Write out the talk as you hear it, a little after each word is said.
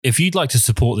If you'd like to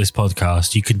support this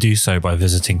podcast, you can do so by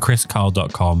visiting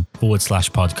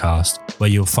kriskarl.com/podcast, where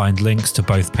you'll find links to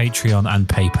both Patreon and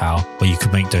PayPal, where you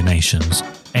can make donations.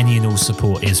 Any and all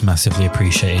support is massively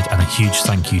appreciated, and a huge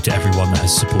thank you to everyone that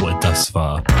has supported thus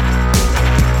far.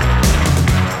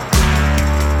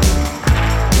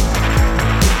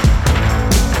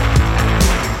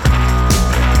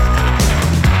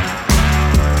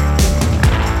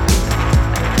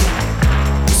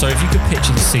 So if you could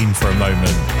picture the scene for a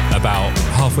moment, about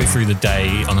halfway through the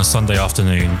day on a Sunday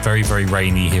afternoon, very, very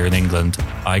rainy here in England,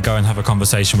 I go and have a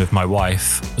conversation with my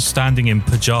wife, standing in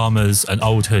pajamas, an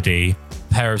old hoodie,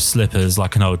 pair of slippers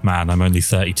like an old man, I'm only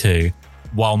 32,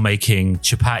 while making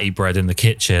chapati bread in the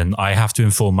kitchen. I have to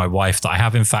inform my wife that I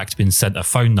have in fact been sent a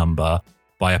phone number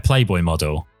by a Playboy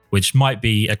model, which might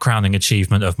be a crowning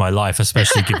achievement of my life,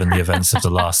 especially given the events of the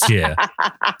last year.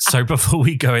 So before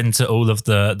we go into all of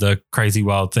the crazy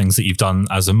wild things that you've done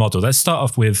as a model, let's start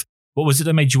off with, what was it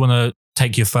that made you want to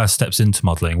take your first steps into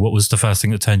modeling? What was the first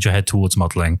thing that turned your head towards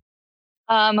modeling?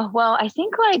 Well, I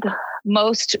think like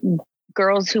most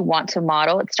girls who want to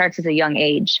model, it starts at a young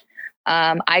age.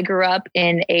 I grew up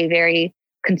in a very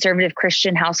conservative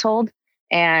Christian household.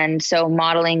 And so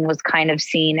modeling was kind of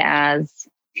seen as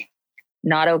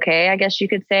not okay, I guess you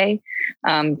could say,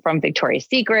 from Victoria's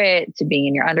Secret to being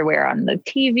in your underwear on the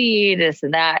TV, this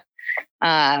and that.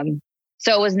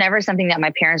 So it was never something that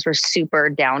my parents were super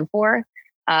down for.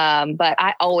 But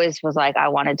I always was like, I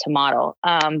wanted to model.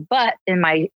 But in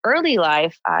my early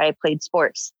life, I played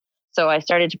sports. So I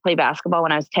started to play basketball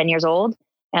when I was 10 years old,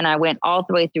 and I went all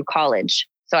the way through college.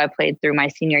 So I played through my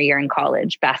senior year in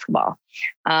college basketball.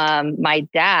 My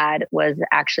dad was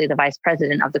actually the vice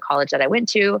president of the college that I went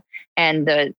to, and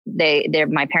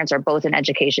my parents are both in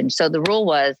education. So the rule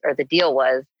was, or the deal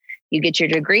was, you get your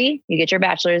degree, you get your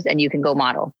bachelor's, and you can go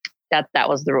model. That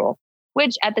was the rule.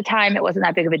 Which at the time it wasn't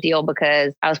that big of a deal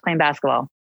because I was playing basketball,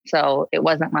 so it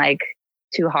wasn't like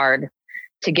too hard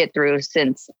to get through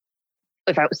since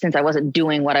I wasn't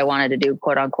doing what I wanted to do,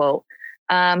 quote unquote.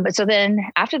 But so then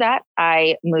after that,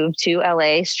 I moved to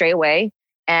LA straight away.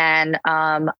 And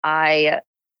I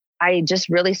just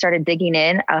really started digging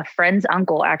in. A friend's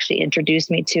uncle actually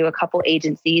introduced me to a couple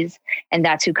agencies, and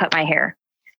that's who cut my hair.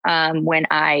 When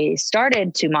I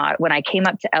started to when I came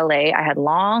up to LA, I had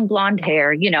long blonde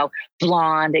hair,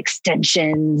 blonde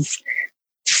extensions,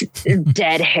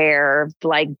 dead hair,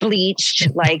 like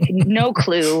bleached, like no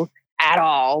clue at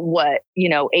all what,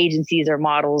 agencies or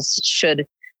models should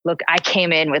look. I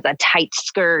came in with a tight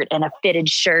skirt and a fitted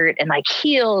shirt and like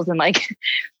heels, and like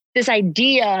this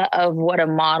idea of what a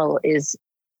model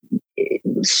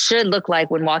should look like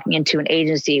when walking into an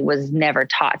agency was never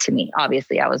taught to me.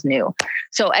 Obviously I was new.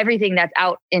 So everything that's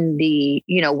out in the,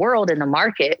 world, in the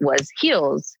market, was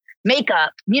heels,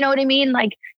 makeup, you know what I mean?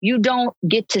 Like, you don't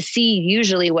get to see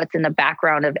usually what's in the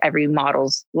background of every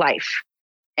model's life.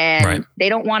 And right. They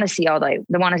don't want to see all that.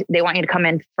 They want you to come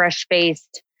in fresh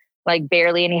faced, like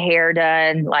barely any hair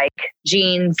done, like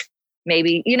jeans,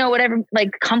 maybe, whatever,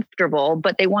 like comfortable,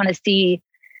 but they want to see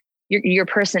your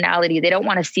personality. They don't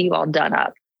want to see you all done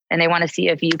up, and they want to see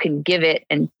if you can give it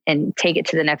and take it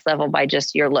to the next level by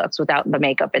just your looks without the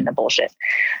makeup and the bullshit.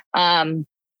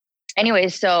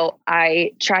 Anyways, so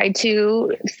I tried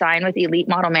to sign with Elite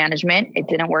Model Management. It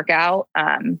didn't work out.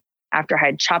 After I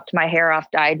had chopped my hair off,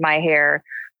 dyed my hair,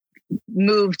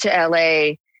 moved to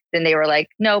LA, then they were like,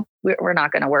 nope, we're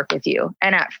not going to work with you.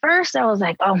 And at first I was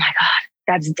like, oh my God,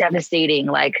 that's devastating.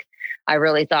 Like, I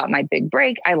really thought my big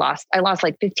break. I lost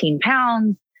like 15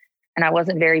 pounds, and I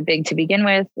wasn't very big to begin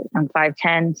with. I'm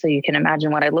 5'10", so you can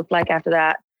imagine what I looked like after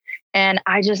that. And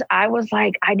I was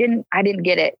like, I didn't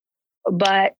get it.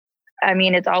 But I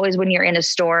mean, it's always when you're in a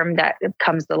storm that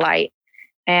comes the light.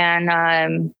 And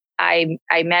I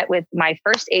met with my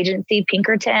first agency,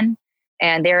 Pinkerton,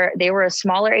 and they were a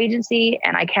smaller agency,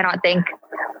 and I cannot thank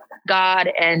God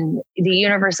and the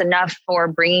universe enough for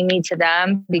bringing me to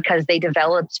them, because they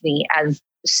developed me as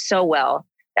so well.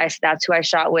 That's who I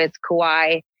shot with,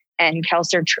 Kawhi and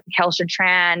Kelser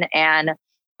Tran, and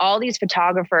all these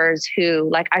photographers who,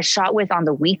 like, I shot with on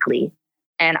the weekly,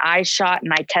 and I shot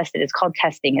and I tested. It's called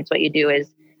testing. It's what you do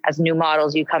is, as new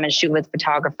models, you come and shoot with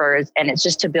photographers, and it's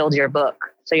just to build your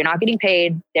book. So you're not getting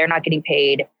paid. They're not getting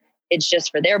paid. It's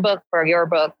just for their book, for your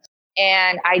book.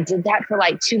 And I did that for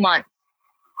like 2 months.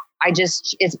 I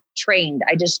just trained.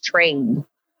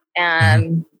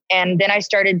 And then I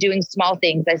started doing small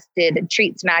things. I did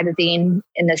Treats magazine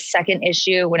in the second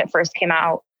issue when it first came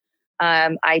out.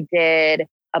 I did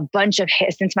a bunch of hair,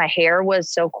 since my hair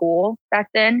was so cool back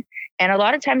then. And a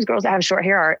lot of times girls that have short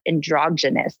hair are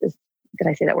androgynous. Did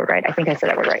I say that word right? I think I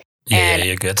said that word right. Yeah,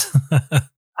 you're good.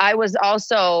 I was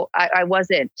also, I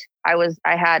wasn't, I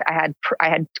had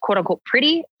quote unquote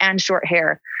pretty and short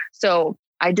hair. So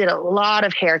I did a lot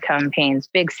of hair campaigns,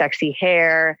 big sexy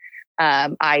hair.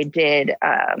 I did,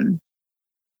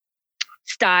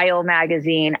 Style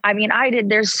magazine. I mean,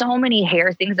 there's so many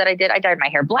hair things that I did. I dyed my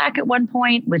hair black at one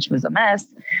point, which was a mess.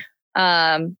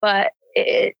 But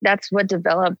that's what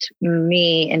developed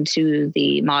me into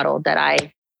the model that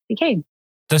I became.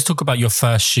 Let's talk about your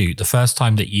first shoot, the first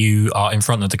time that you are in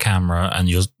front of the camera and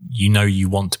you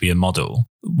want to be a model.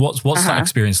 What's that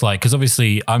experience like? Because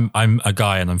obviously I'm a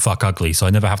guy and I'm fuck ugly, so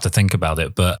I never have to think about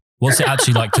it. But what's it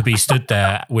actually like to be stood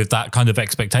there with that kind of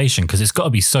expectation? Because it's got to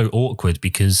be so awkward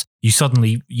because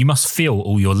you must feel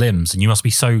all your limbs and you must be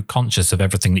so conscious of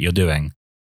everything that you're doing.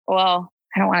 Well,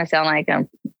 I don't want to sound like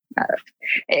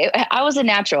I was a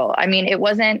natural. I mean, it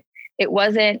wasn't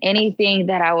anything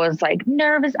that I was like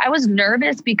nervous. I was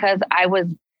nervous because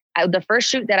the first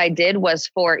shoot that I did was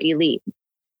for Elite,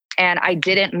 and I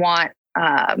didn't want,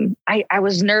 I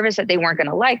was nervous that they weren't going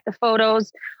to like the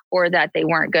photos or that they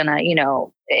weren't going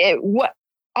to,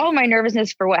 all my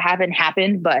nervousness for what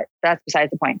happened, but that's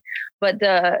besides the point. But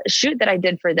the shoot that I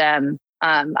did for them,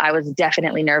 I was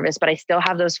definitely nervous, but I still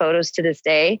have those photos to this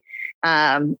day.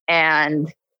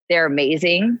 And they're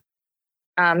amazing.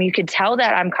 You could tell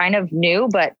that I'm kind of new,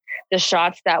 but the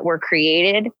shots that were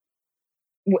created,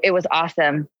 it was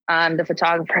awesome. The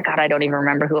photographer, God, I don't even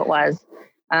remember who it was.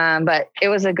 But it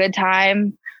was a good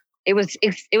time. It was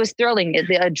thrilling.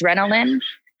 The adrenaline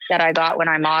that I got when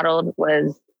I modeled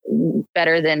was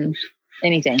better than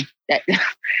anything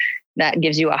that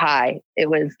gives you a high. It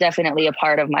was definitely a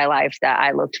part of my life that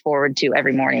I looked forward to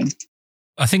every morning.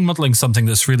 I think modeling is something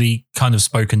that's really kind of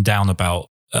spoken down about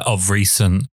of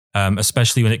recent,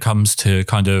 especially when it comes to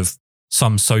kind of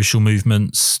some social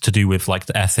movements to do with like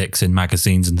the ethics in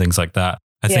magazines and things like that.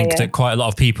 I think that quite a lot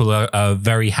of people are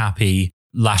very happy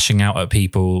lashing out at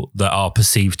people that are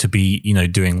perceived to be,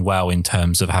 doing well in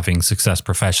terms of having success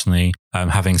professionally,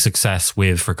 having success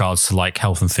with regards to like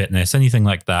health and fitness, anything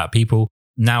like that. People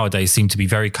nowadays seem to be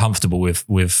very comfortable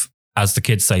with, as the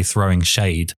kids say, throwing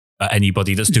shade at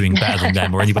anybody that's doing better than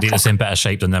them or anybody that's in better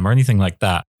shape than them or anything like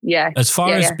that. Yeah. As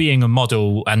far as being a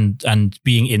model and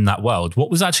being in that world,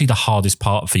 what was actually the hardest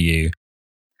part for you?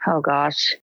 Oh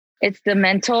gosh. It's the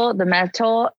mental,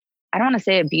 I don't want to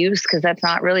say abuse because that's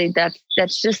not really,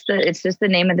 it's just the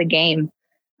name of the game.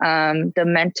 The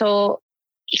mental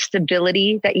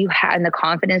stability that you have and the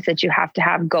confidence that you have to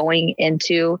have going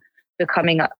into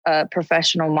becoming a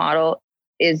professional model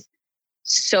is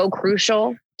so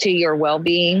crucial to your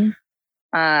well-being.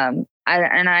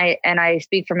 I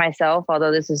speak for myself,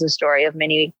 although this is a story of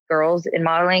many girls in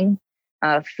modeling.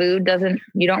 You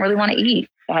don't really want to eat.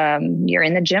 You're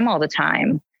in the gym all the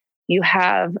time. You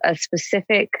have a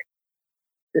specific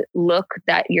look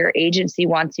that your agency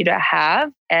wants you to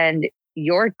have, and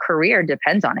your career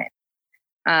depends on it.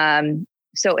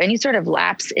 So any sort of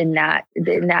lapse in that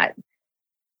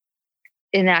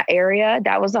area,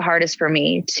 that was the hardest for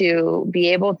me, to be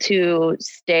able to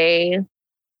stay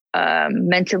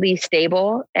mentally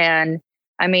stable. And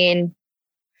I mean,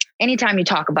 anytime you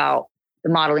talk about the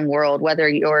modeling world, whether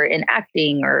you're in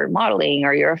acting or modeling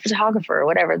or you're a photographer or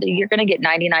whatever, you're going to get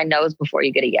 99 no's before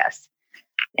you get a yes.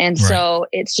 And so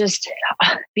it's just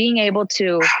being able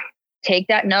to take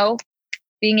that no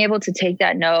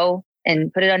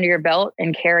and put it under your belt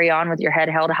and carry on with your head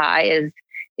held high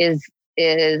is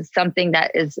something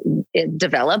that is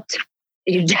developed.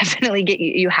 You definitely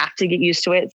you have to get used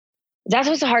to it. That's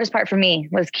what's the hardest part for me,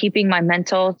 was keeping my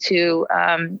mental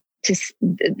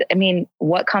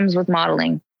what comes with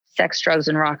modeling? Sex, drugs,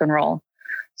 and rock and roll.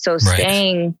 So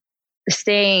staying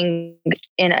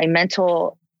in a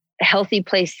mental healthy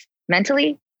place,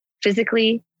 mentally,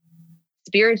 physically,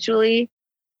 spiritually,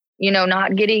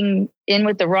 not getting in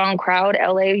with the wrong crowd.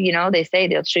 LA, they say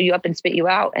they'll show you up and spit you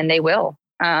out, and they will.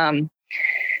 So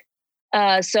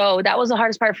that was the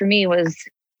hardest part for me, was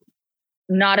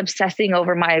not obsessing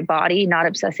over my body, not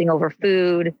obsessing over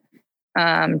food,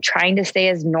 trying to stay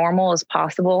as normal as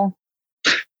possible,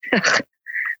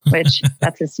 which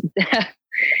that's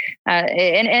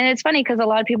and it's funny because a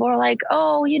lot of people are like,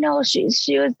 oh, she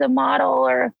was the model,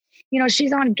 or,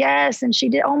 she's on guest and she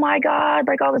did, oh my God,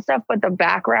 like all this stuff. But the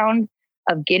background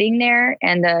of getting there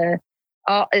and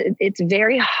it's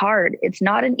very hard. It's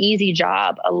not an easy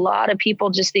job. A lot of people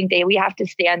just think we have to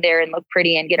stand there and look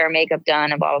pretty and get our makeup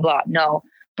done and blah, blah, blah. No,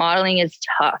 modeling is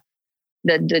tough.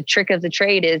 The trick of the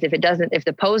trade is if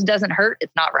the pose doesn't hurt,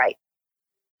 it's not right.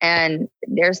 And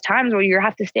there's times where you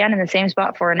have to stand in the same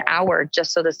spot for an hour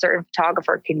just so the certain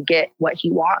photographer can get what he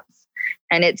wants.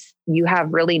 And you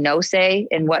have really no say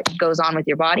in what goes on with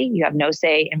your body. You have no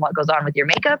say in what goes on with your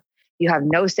makeup. You have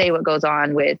no say what goes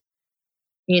on with,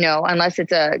 unless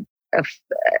it's a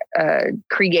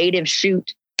creative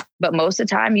shoot. But most of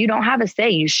the time you don't have a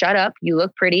say. You shut up, you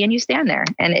look pretty, and you stand there.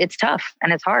 And it's tough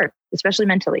and it's hard, especially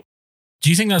mentally. Do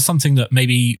you think that's something that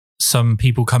maybe some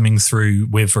people coming through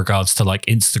with regards to like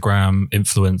Instagram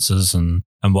influencers and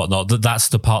whatnot, that's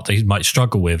the part they might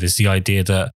struggle with, is the idea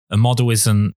that a model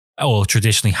isn't, or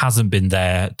traditionally hasn't been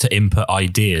there to input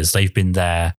ideas. They've been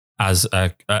there as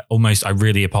almost, I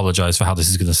really apologize for how this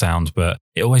is going to sound, but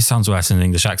it always sounds worse in an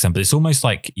English accent, but it's almost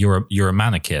like you're a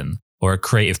mannequin or a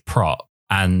creative prop.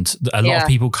 And a lot of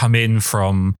people come in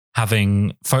from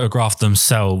having photographed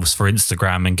themselves for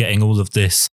Instagram and getting all of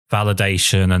this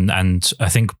validation. And I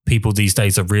think people these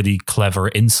days are really clever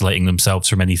at insulating themselves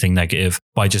from anything negative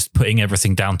by just putting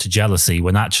everything down to jealousy,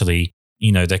 when actually,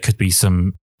 there could be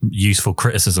some useful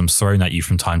criticisms thrown at you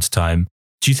from time to time.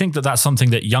 Do you think that that's something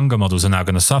that younger models are now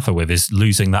going to suffer with, is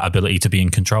losing that ability to be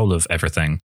in control of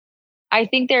everything? I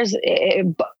think there's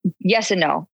yes and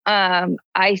no.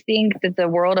 I think that the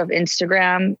world of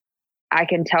Instagram, I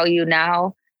can tell you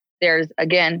now, there's,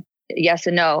 again, yes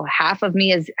and no. Half of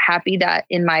me is happy that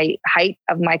in my height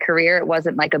of my career, it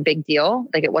wasn't like a big deal.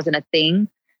 Like it wasn't a thing.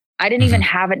 I didn't even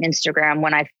have an Instagram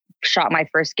when I shot my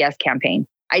first guest campaign.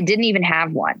 I didn't even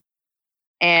have one.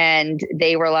 And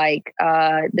they were like,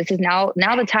 this is now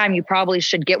the time you probably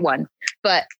should get one.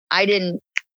 But I didn't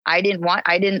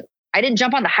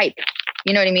jump on the hype.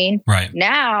 You know what I mean? Right.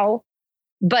 Now,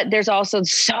 but there's also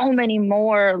so many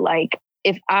more, like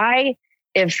if I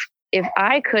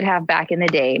could have back in the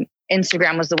day,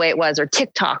 Instagram was the way it was, or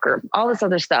TikTok or all this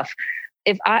other stuff.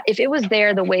 If it was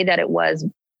there the way that it was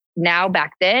now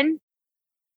back then,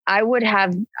 I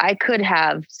could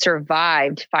have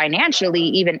survived financially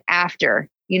even after,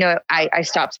 I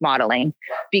stopped modeling,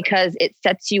 because it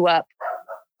sets you up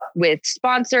with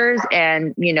sponsors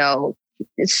and,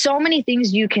 so many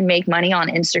things you can make money on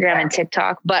Instagram and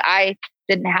TikTok, but I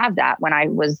didn't have that when I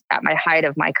was at my height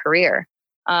of my career.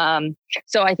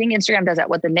 So I think Instagram does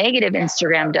that. What the negative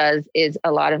Instagram does is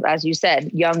a lot of, as you said,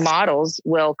 young models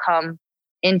will come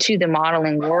into the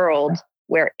modeling world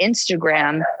where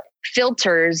Instagram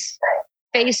filters,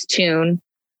 Facetune,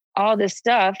 all this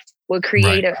stuff will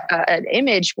create an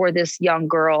image for this young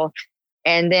girl.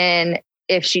 And then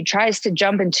if she tries to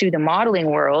jump into the modeling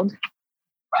world,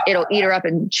 it'll eat her up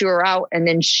and chew her out. And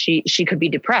then she could be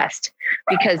depressed,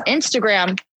 because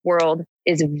Instagram world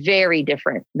is very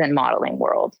different than modeling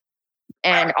world.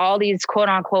 And all these quote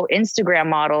unquote Instagram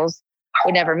models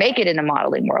would never make it in the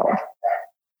modeling world.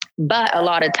 But a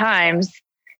lot of times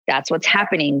that's what's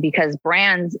happening, because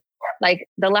brands, like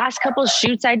the last couple of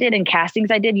shoots I did and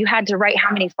castings I did, you had to write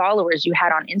how many followers you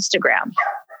had on Instagram.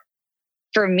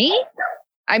 For me,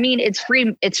 I mean, it's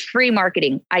free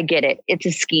marketing. I get it. It's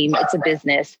a scheme. It's a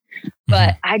business.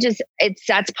 But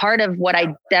that's part of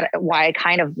why I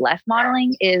kind of left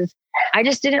modeling, is I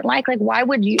just didn't like why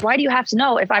do you have to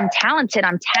know? If I'm talented,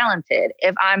 I'm talented.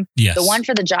 If I'm the one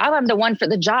for the job, I'm the one for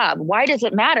the job. Why does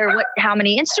it matter how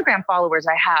many Instagram followers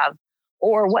I have,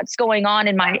 or what's going on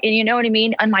in my, you know what I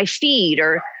mean, on my feed,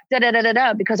 or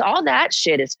because all that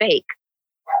shit is fake.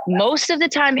 Most of the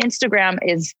time, Instagram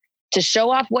is to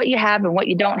show off what you have and what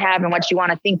you don't have and what you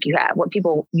want to think you have, what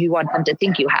people you want them to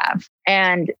think you have.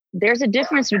 And there's a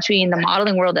difference between the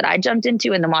modeling world that I jumped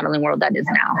into and the modeling world that is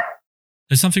now.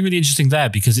 There's something really interesting there,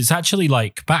 because it's actually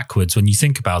like backwards when you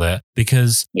think about it,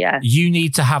 because you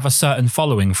need to have a certain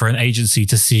following for an agency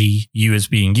to see you as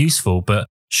being useful. But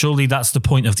surely that's the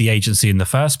point of the agency in the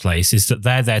first place, is that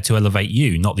they're there to elevate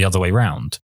you, not the other way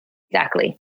around.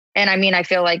 Exactly. And I mean, I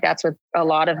feel like that's with a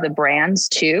lot of the brands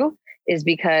too, is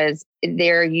because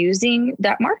they're using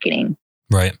that marketing.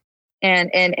 Right. And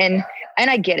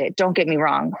I get it. Don't get me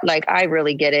wrong. Like, I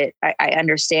really get it. I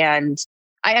understand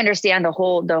the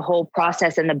whole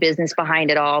process and the business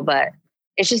behind it all, but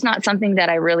it's just not something that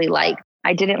I really like.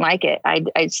 I didn't like it.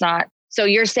 It's not. So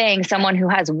you're saying someone who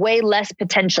has way less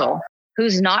potential,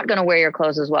 who's not going to wear your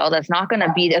clothes as well, that's not going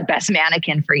to be the best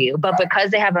mannequin for you, but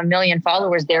because they have 1 million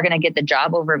followers, they're going to get the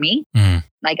job over me.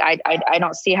 Like, I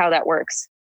don't see how that works.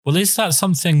 Well, is that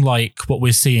something like what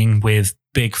we're seeing with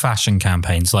big fashion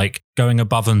campaigns, like going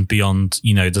above and beyond,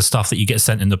 the stuff that you get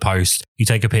sent in the post? You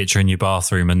take a picture in your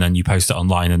bathroom and then you post it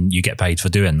online and you get paid for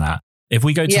doing that. If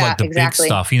we go to big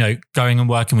stuff, going and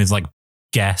working with like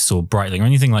Guess or Breitling or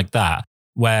anything like that,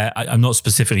 where I'm not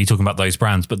specifically talking about those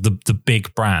brands, but the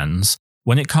big brands,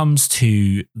 when it comes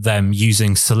to them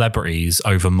using celebrities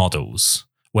over models,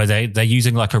 where they're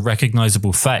using like a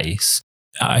recognizable face,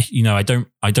 I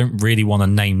don't really want to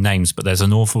name names, but there's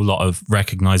an awful lot of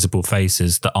recognizable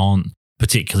faces that aren't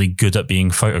particularly good at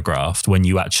being photographed when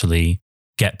you actually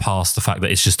get past the fact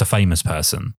that it's just a famous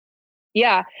person.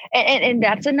 Yeah. And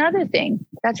that's another thing.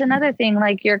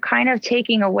 Like, you're kind of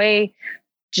taking away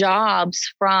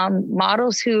jobs from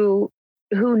models who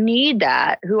need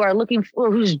that, who are looking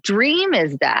for, whose dream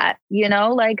is that,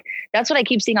 like, that's what I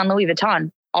keep seeing on Louis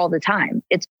Vuitton all the time.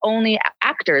 It's only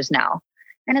actors now.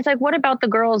 And it's like, what about the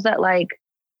girls that like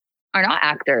are not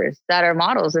actors, that are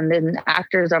models, and then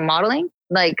actors are modeling?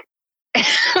 Like,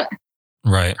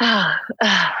 right.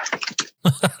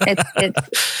 It's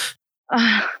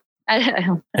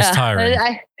it's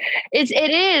tiring.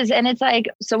 It is. And it's like,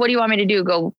 so what do you want me to do?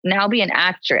 Go now be an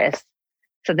actress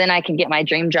so then I can get my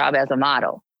dream job as a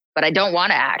model. But I don't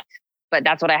want to act, but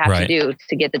that's what I have to do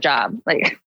to get the job.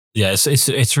 Like, yeah,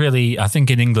 it's really, I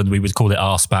think in England we would call it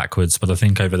arse backwards, but I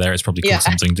think over there it's probably called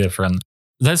something different.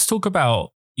 Let's talk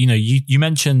about, you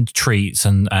mentioned treats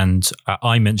and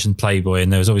I mentioned Playboy,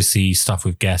 and there was obviously stuff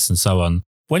with guests and so on.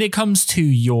 When it comes to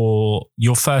your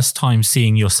first time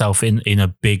seeing yourself in a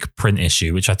big print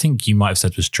issue, which I think you might have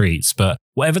said was treats, but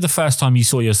whatever the first time you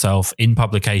saw yourself in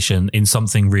publication in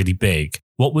something really big,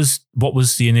 what was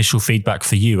the initial feedback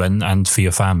for you and for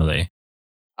your family?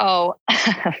 Oh,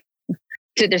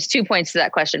 there's 2 points to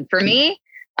that question. For me,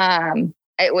 it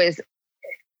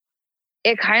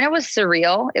kind of was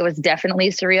surreal. It was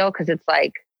definitely surreal because it's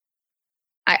like,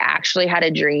 I actually had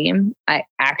a dream. I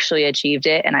actually achieved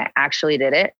it, and I actually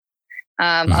did it.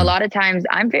 A lot of times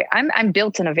I'm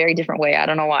built in a very different way. I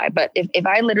don't know why, but if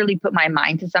I literally put my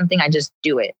mind to something, I just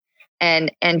do it.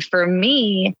 And for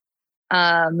me,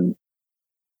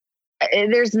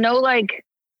 there's no like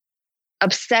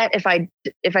upset if I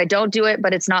don't do it,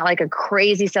 but it's not like a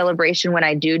crazy celebration when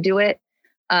I do it.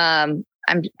 I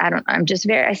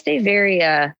stay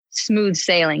very smooth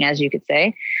sailing, as you could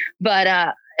say,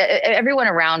 but everyone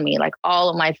around me, like all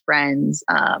of my friends,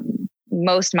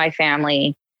 most of my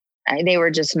family, they were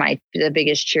just the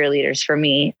biggest cheerleaders for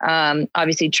me.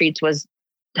 Obviously Treats was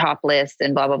top list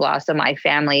and blah, blah, blah. So my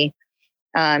family,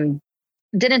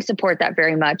 didn't support that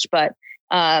very much, but,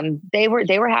 they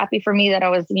were happy for me that I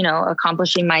was,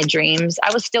 accomplishing my dreams.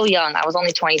 I was still young. I was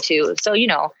only 22. So,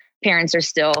 parents are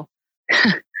still,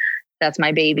 that's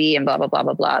my baby and blah, blah, blah,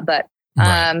 blah, blah. But,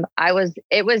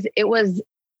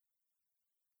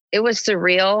 it was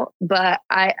surreal, but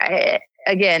I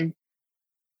again,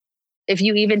 if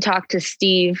you even talk to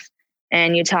Steve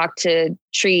and you talk to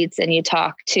Treats and you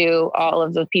talk to all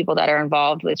of the people that are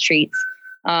involved with Treats,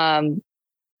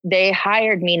 they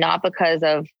hired me not because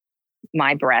of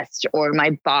my breast or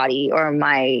my body or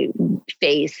my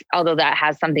face, although that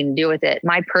has something to do with it.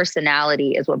 My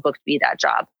personality is what booked me that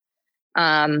job.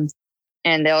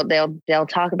 And they'll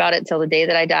talk about it till the day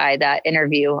that I die. That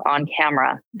interview on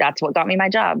camera, that's what got me my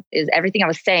job, is everything I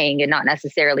was saying and not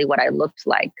necessarily what I looked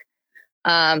like.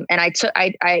 And I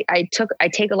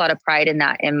take a lot of pride in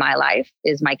that in my life,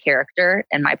 is my character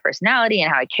and my personality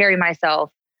and how I carry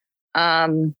myself.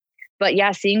 But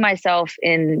yeah, seeing myself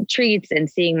in Treats and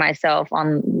seeing myself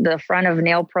on the front of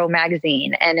Nail Pro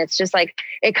magazine, and it's just like,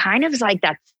 it kind of is like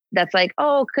that's like,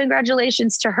 oh,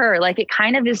 congratulations to her. Like, it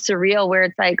kind of is surreal where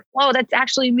it's like, oh, that's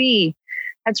actually me.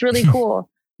 That's really cool.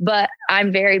 But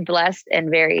I'm very blessed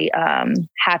and very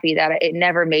happy that it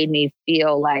never made me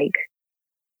feel like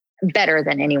better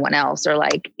than anyone else, or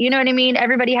like, you know what I mean?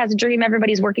 Everybody has a dream.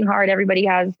 Everybody's working hard. Everybody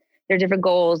has their different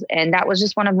goals. And that was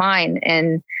just one of mine.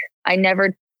 And I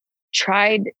never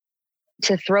tried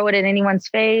to throw it in anyone's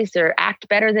face or act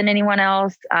better than anyone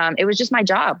else. It was just my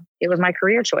job. It was my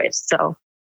career choice. So.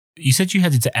 You said you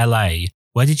headed to LA.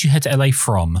 Where did you head to LA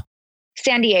from?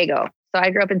 San Diego. So I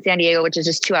grew up in San Diego, which is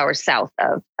just 2 hours south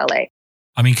of LA.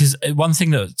 I mean, because one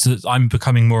thing that I'm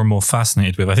becoming more and more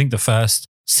fascinated with, I think the first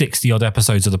 60 odd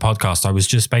episodes of the podcast, I was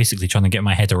just basically trying to get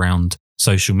my head around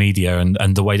social media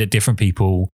and the way that different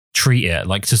people treat it.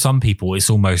 Like, to some people, it's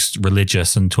almost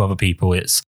religious, and to other people,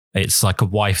 it's like a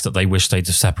wife that they wish they'd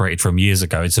have separated from years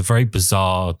ago. It's a very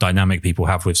bizarre dynamic people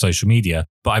have with social media.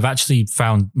 But I've actually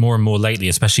found more and more lately,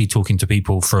 especially talking to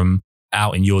people from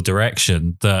out in your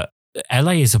direction, that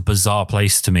LA is a bizarre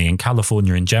place to me, and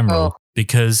California in general,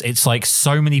 because it's like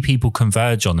so many people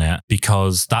converge on it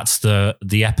because that's the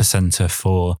epicenter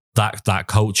for that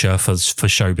culture for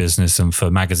show business and for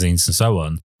magazines and so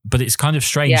on. But it's kind of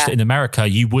strange that in America,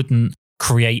 you wouldn't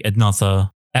create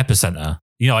another epicenter.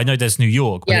 I know there's New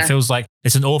York, but it feels like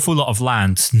it's an awful lot of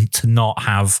land to not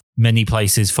have many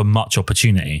places for much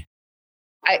opportunity.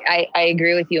 I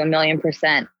agree with you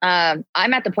 1,000,000%.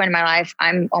 I'm at the point in my life,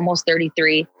 I'm almost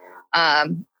 33.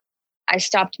 I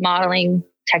stopped modeling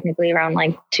technically around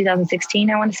like 2016,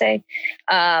 I want to say.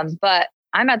 But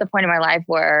I'm at the point in my life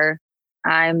where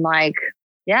I'm like,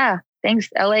 yeah, thanks.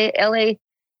 LA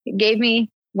gave me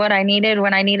what I needed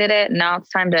when I needed it. Now it's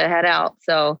time to head out.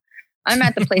 So I'm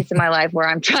at the place in my life where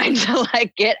I'm trying to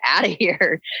like get out of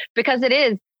here, because it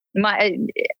is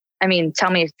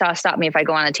stop me if I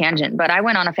go on a tangent, but I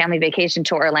went on a family vacation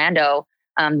to Orlando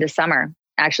this summer,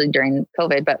 actually during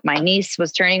COVID, but my niece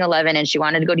was turning 11 and she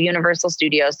wanted to go to Universal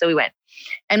Studios. So we went,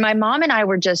 and my mom and I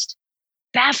were just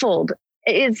baffled.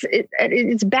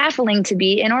 It's baffling to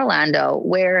be in Orlando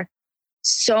where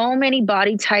so many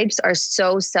body types are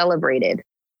so celebrated.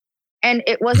 And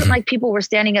it wasn't like people were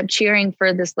standing up cheering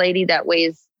for this lady that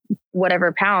weighs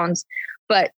whatever pounds,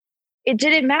 but it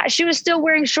didn't matter. She was still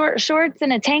wearing shorts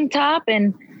and a tank top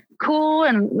and cool.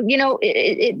 And,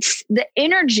 it's the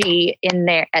energy in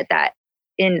there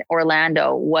in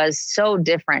Orlando was so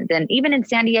different than even in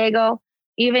San Diego,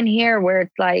 even here where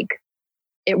it's like,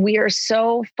 we are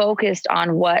so focused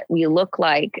on what we look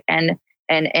like and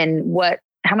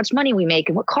how much money we make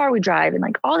and what car we drive and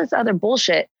like all this other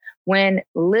bullshit, when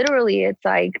literally it's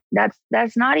like,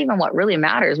 that's not even what really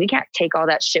matters. We can't take all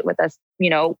that shit with us,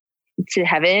 to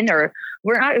heaven, or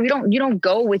you don't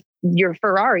go with your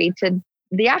Ferrari to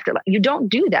the afterlife. You don't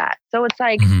do that. So it's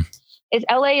like,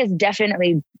 LA is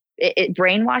definitely, it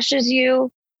brainwashes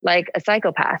you like a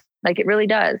psychopath. Like it really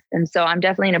does. And so I'm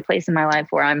definitely in a place in my life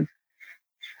where I'm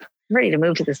ready to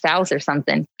move to the South or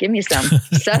something. Give me some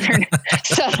southern,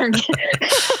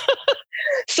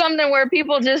 something where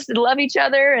people just love each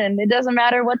other and it doesn't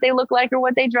matter what they look like or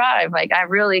what they drive. Like I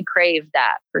really crave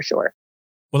that for sure.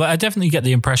 Well, I definitely get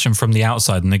the impression from the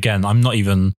outside. And again,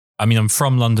 I'm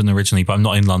from London originally, but I'm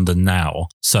not in London now.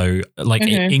 So like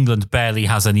England barely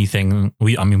has anything.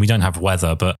 We don't have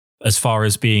weather, but as far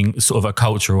as being sort of a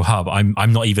cultural hub,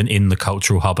 I'm not even in the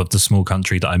cultural hub of the small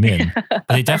country that I'm in.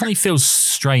 But it definitely feels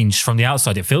strange from the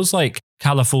outside. It feels like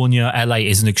California, LA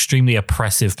is an extremely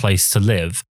oppressive place to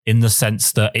live, in the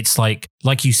sense that it's like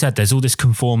you said, there's all this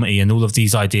conformity and all of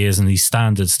these ideas and these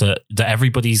standards that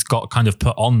everybody's got kind of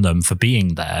put on them for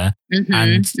being there.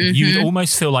 And you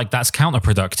almost feel like that's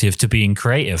counterproductive to being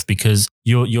creative, because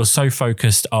you're so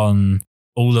focused on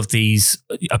all of these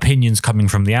opinions coming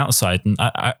from the outside. And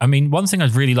I mean, one thing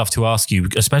I'd really love to ask you,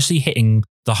 especially hitting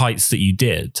the heights that you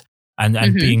did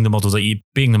and being the model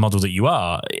that you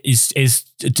are, is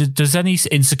does any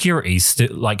insecurities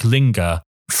like linger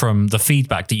from the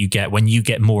feedback that you get when you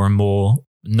get more and more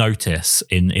notice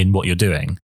in what you're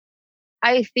doing?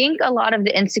 I think a lot of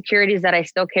the insecurities that I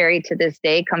still carry to this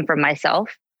day come from myself,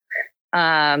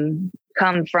 come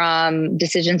from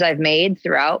decisions I've made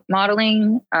throughout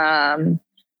modeling.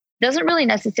 Doesn't really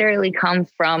necessarily come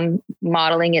from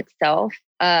modeling itself.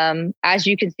 As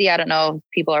you can see, I don't know if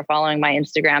people are following my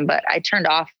Instagram, but I turned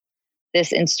off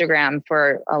this Instagram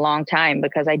for a long time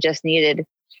because I needed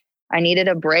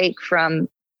a break from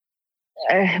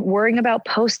worrying about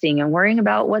posting and worrying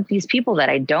about what these people that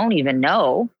I don't even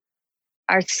know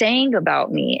are saying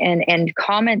about me, and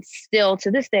comments still to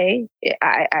this day.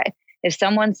 If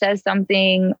someone says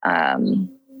something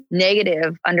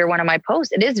negative under one of my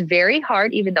posts, it is very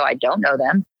hard, even though I don't know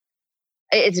them,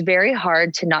 it's very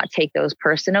hard to not take those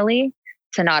personally,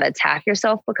 to not attack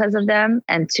yourself because of them,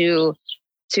 and to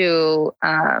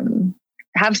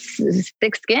have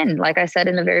thick skin. Like I said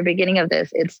in the very beginning of this,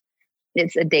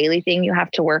 it's a daily thing you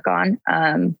have to work on.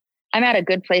 I'm at a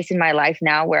good place in my life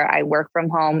now where I work from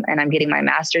home and I'm getting my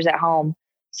master's at home.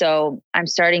 So I'm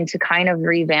starting to kind of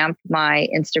revamp my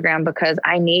Instagram because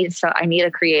I need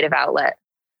a creative outlet.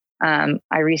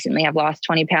 I recently have lost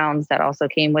 20 pounds. That also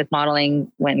came with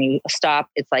modeling. When you stop,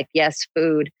 it's like, yes,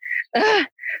 food.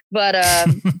 but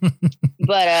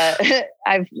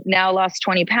I've now lost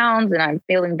 20 pounds and I'm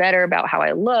feeling better about how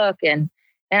I look. And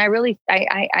I really,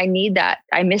 I need that.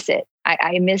 I miss it.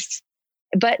 I miss,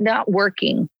 but not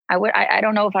working. I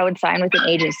don't know if I would sign with an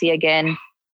agency again.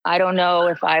 I don't know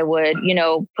if I would,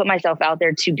 put myself out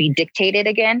there to be dictated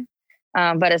again.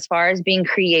 But as far as being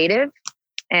creative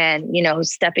and,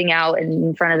 stepping out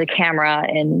in front of the camera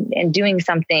and doing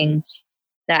something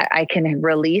that I can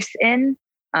release in,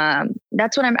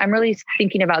 that's what I'm really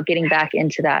thinking about, getting back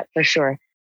into that for sure.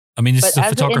 I mean, this is the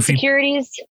photography. Insecurities.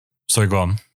 Sorry, go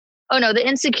on. Oh no, the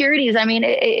insecurities. I mean,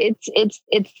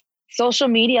 it's social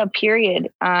media period,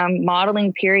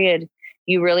 modeling period.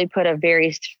 You really put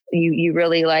you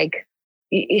really like,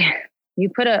 you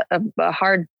put a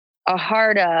hard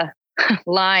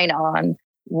line on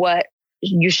what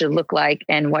you should look like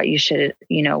and what you should,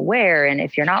 wear. And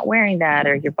if you're not wearing that,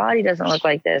 or your body doesn't look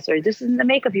like this, or this isn't the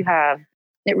makeup you have,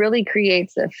 it really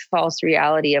creates a false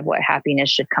reality of what happiness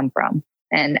should come from.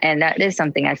 And that is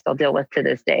something I still deal with to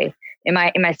this day. Am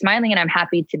I smiling and I'm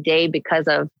happy today because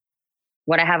of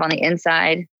what I have on the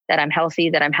inside, that I'm healthy,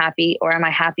 that I'm happy? Or am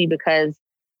I happy because,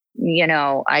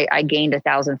 I gained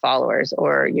 1,000 followers,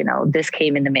 or, this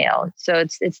came in the mail? So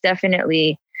it's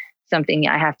definitely something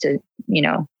I have to,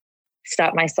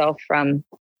 stop myself from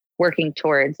working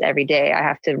towards every day. I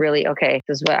have to really, okay,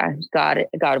 this is what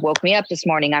God woke me up this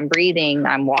morning. I'm breathing,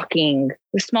 I'm walking.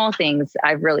 The small things,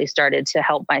 I've really started to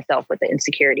help myself with the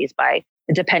insecurities by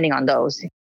depending on those.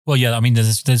 Well, yeah, I mean,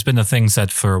 there's been a thing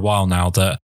said for a while now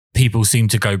that people seem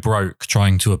to go broke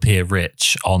trying to appear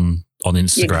rich on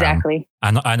Instagram. Exactly.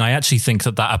 And I actually think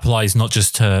that applies not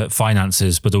just to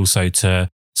finances, but also to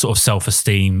sort of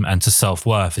self-esteem and to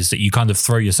self-worth, is that you kind of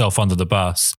throw yourself under the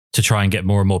bus to try and get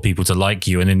more and more people to like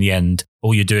you. And in the end,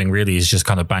 all you're doing really is just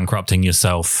kind of bankrupting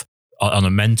yourself on a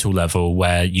mental level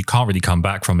where you can't really come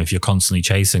back from if you're constantly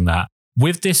chasing that.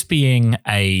 With this being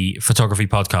a photography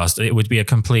podcast, it would be a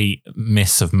complete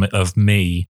miss of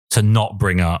me to not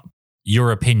bring up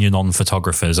your opinion on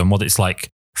photographers and what it's like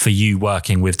for you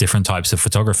working with different types of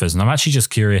photographers. And I'm actually just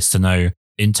curious to know,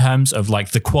 in terms of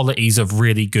like the qualities of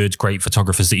really good, great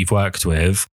photographers that you've worked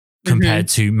with compared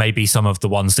to maybe some of the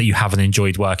ones that you haven't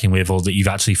enjoyed working with, or that you've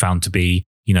actually found to be,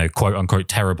 quote unquote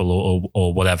terrible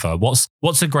or whatever.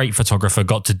 What's a great photographer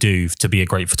got to do to be a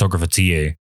great photographer to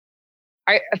you?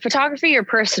 Photography or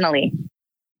personally?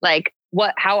 Like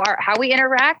how we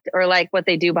interact, or like what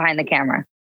they do behind the camera?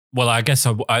 Well, I guess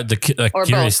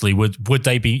curiously, would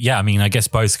they be? Yeah, I mean, I guess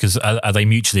both, because are they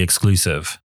mutually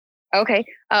exclusive? Okay.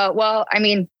 Well, I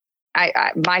mean,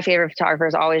 my favorite photographer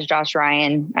is always Josh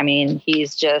Ryan. I mean,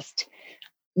 he's just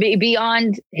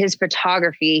beyond his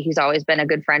photography. He's always been a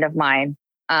good friend of mine.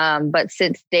 But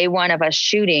since day one of us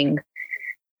shooting,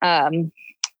 I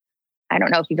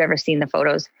don't know if you've ever seen the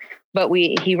photos, but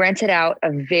he rented out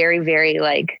a very, very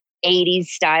like 80s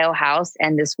style house.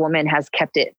 And this woman has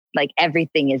kept it like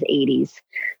everything is 80s.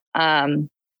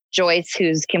 Joyce,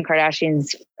 who's Kim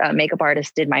Kardashian's makeup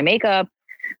artist, did my makeup.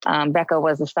 Becca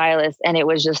was the stylist, and it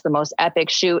was just the most epic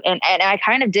shoot. And I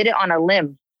kind of did it on a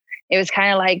limb. It was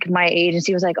kind of like my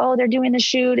agency was like, oh, they're doing the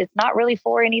shoot. It's not really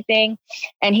for anything.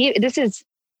 And this is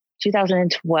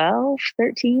 2012,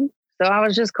 13. So I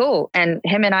was just cool. And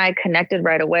him and I connected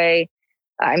right away.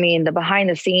 I mean, the behind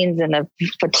the scenes and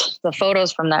the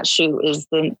photos from that shoot is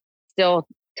still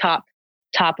top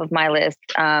of my list.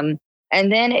 And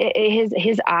then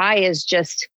his eye is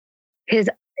just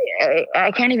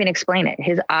I can't even explain it.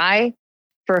 His eye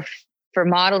for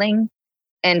modeling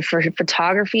and for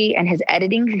photography, and his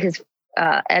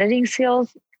editing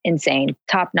skills, insane,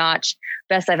 top notch,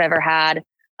 best I've ever had.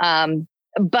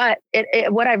 But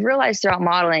what I've realized throughout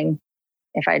modeling,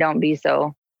 if I don't be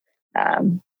so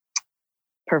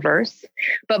perverse,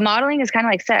 but modeling is kind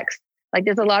of like sex. Like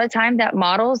there's a lot of time that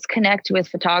models connect with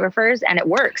photographers and it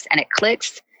works and it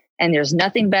clicks and there's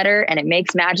nothing better and it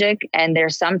makes magic. And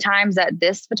there's sometimes that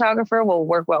this photographer will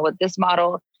work well with this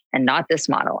model and not this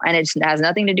model. And it has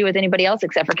nothing to do with anybody else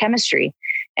except for chemistry.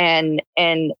 And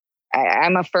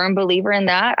I'm a firm believer in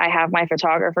that. I have my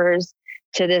photographers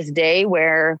to this day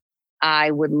where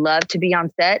I would love to be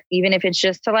on set, even if it's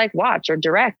just to like watch or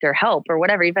direct or help or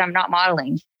whatever, even if I'm not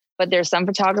modeling. But there's some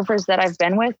photographers that I've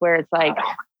been with where it's like,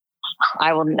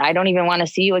 I don't even want to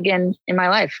see you again in my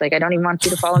life. Like, I don't even want you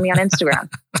to follow me on Instagram.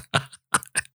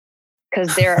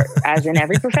 Because there, as in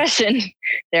every profession,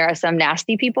 there are some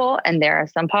nasty people and there are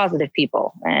some positive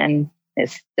people. And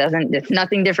it's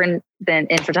nothing different than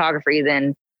in photography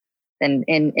than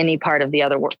in any part of the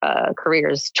other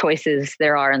careers choices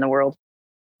there are in the world.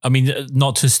 I mean,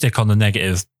 not to stick on the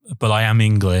negative, but I am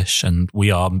English and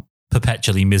we are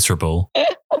perpetually miserable.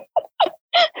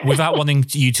 Without wanting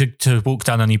you to walk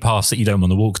down any paths that you don't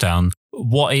want to walk down,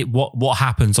 what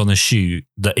happens on a shoot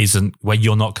that isn't where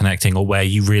you're not connecting or where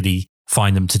you really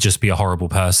find them to just be a horrible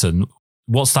person?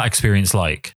 What's that experience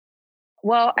like?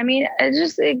 Well, I mean,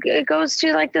 it goes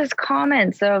to like this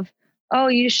comments of, oh,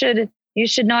 you should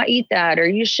not eat that, or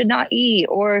you should not eat,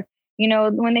 or, you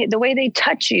know, when the way they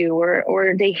touch you,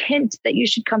 or they hint that you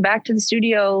should come back to the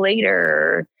studio later,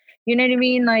 or, you know what I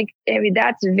mean? Like, I mean,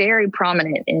 that's very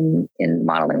prominent in the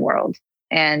modeling world.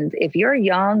 And if you're a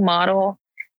young model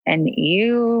and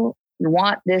you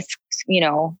want this, you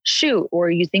know, shoot, or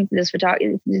you think this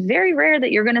photography, it's very rare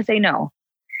that you're going to say no.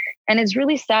 And it's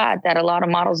really sad that a lot of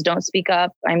models don't speak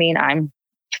up. I mean, I'm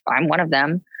one of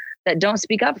them that don't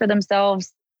speak up for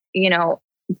themselves, you know,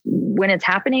 when it's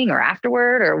happening or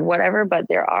afterward or whatever. But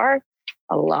there are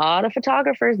a lot of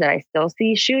photographers that I still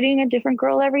see shooting a different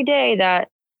girl every day that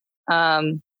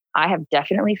I have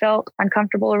definitely felt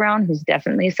uncomfortable around, who's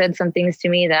definitely said some things to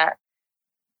me that,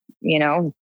 you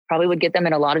know, probably would get them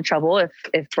in a lot of trouble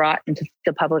if brought into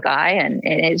the public eye. And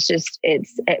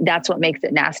that's what makes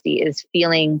it nasty, is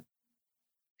feeling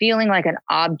like an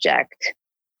object.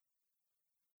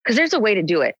 Because there's a way to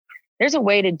do it. There's a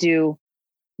way to do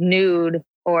nude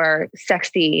or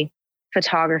sexy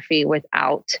photography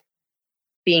without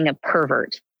being a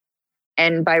pervert,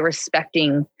 and by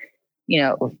respecting,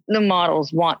 the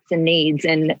model's wants and needs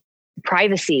and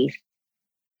privacy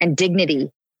and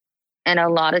dignity. And a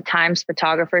lot of times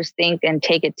photographers think and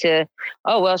take it to,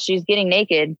 oh, well, she's getting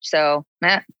naked, so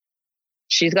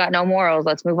she's got no morals,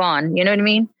 let's move on. You know what I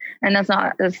mean? And that's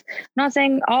not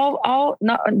saying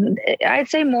I'd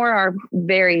say more are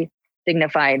very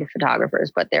dignified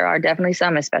photographers, but there are definitely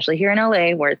some, especially here in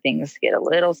LA, where things get a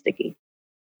little sticky.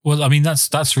 Well, I mean,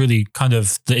 that's really kind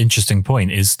of the interesting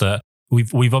point, is that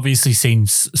we've obviously seen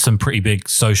some pretty big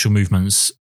social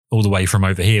movements all the way from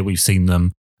over here. We've seen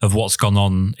them of what's gone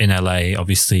on in LA.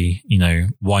 Obviously,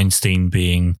 Weinstein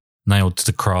being nailed to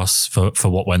the cross for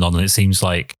what went on. And it seems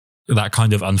like that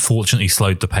kind of unfortunately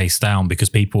slowed the pace down, because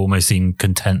people almost seemed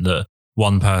content that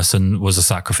one person was a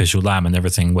sacrificial lamb and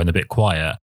everything went a bit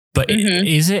quiet. But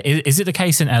is it the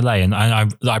case in LA? And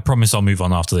I promise I'll move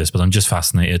on after this, but I'm just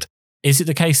fascinated. Is it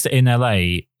the case that in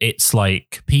LA, it's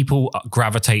like people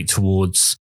gravitate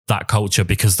towards that culture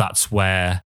because that's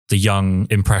where the young,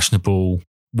 impressionable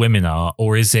women are?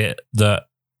 Or is it that,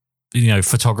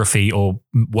 photography or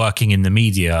working in the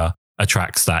media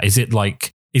attracts that? Is it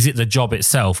the job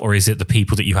itself, or is it the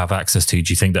people that you have access to,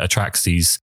 do you think, that attracts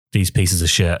these pieces of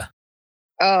shit?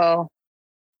 Oh,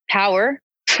 power.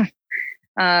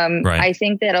 Right. I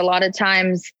think that a lot of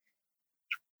times,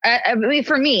 I mean,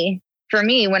 for me,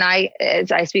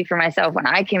 as I speak for myself, when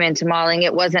I came into modeling,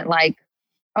 it wasn't like,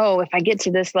 oh, if I get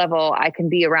to this level, I can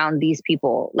be around these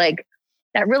people. Like,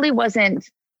 that really wasn't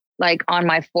like on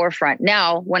my forefront.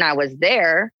 Now, when I was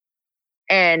there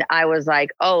and I was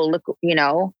like, oh, look,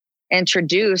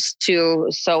 introduced to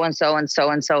so-and-so and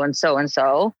so-and-so and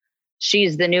so-and-so,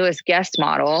 she's the newest guest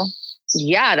model.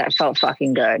 Yeah, that felt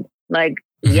fucking good. Like,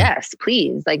 yes,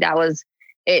 please. Like, that was,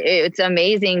 it's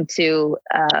amazing to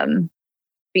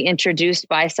be introduced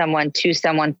by someone to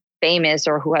someone famous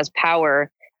or who has power,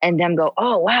 and them go,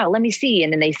 oh, wow, let me see.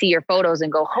 And then they see your photos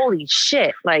and go, holy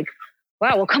shit. Like,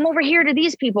 wow, well, come over here to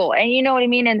these people. And you know what I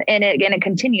mean? And it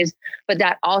continues. But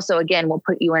that also, again, will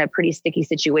put you in a pretty sticky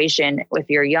situation if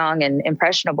you're young and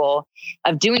impressionable,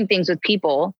 of doing things with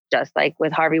people, just like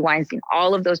with Harvey Weinstein.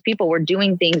 All of those people were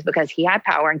doing things because he had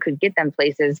power and could get them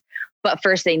places, but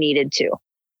first they needed to.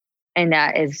 And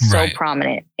that is so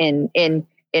prominent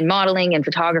in modeling and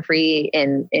photography,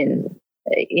 in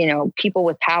people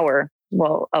with power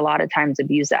will a lot of times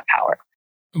abuse that power.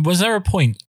 Was there a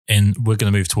point in, we're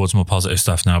going to move towards more positive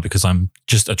stuff now because I'm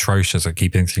just atrocious at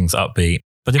keeping things upbeat.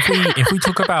 But if we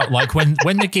talk about like when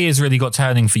the gears really got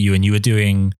turning for you and you were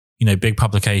doing, big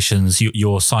publications,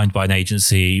 you're signed by an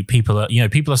agency, people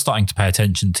are starting to pay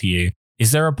attention to you.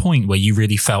 Is there a point where you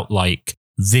really felt like,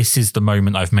 this is the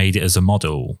moment I've made it as a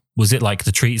model? Was it like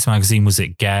the Treats magazine? Was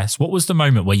it Guess? What was the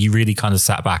moment where you really kind of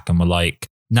sat back and were like,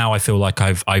 now I feel like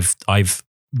I've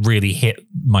really hit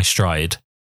my stride?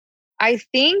 I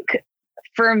think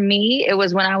for me, it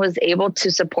was when I was able to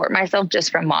support myself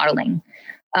just from modeling.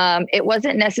 It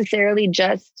wasn't necessarily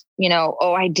just,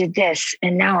 oh, I did this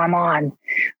and now I'm on.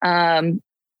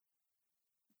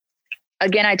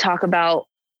 Again, I talk about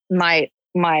my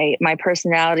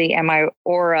personality and my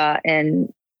aura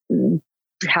and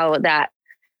how that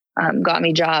got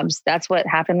me jobs. That's what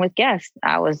happened with Guess.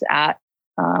 I was at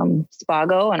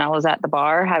Spago and I was at the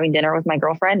bar having dinner with my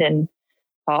girlfriend, and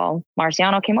Paul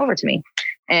Marciano came over to me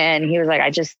and he was like,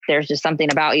 there's just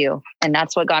something about you. And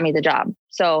that's what got me the job.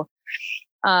 So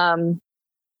I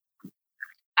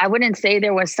wouldn't say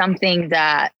there was something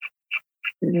that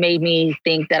made me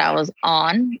think that I was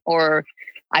on or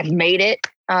I've made it.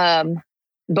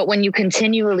 But when you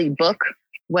continually book,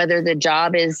 whether the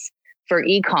job is for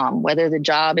e-com, whether the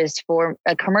job is for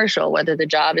a commercial, whether the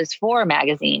job is for a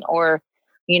magazine or,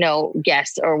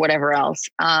 Guess or whatever else.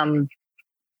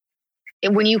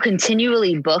 When you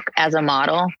continually book as a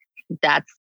model,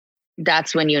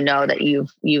 that's when you know that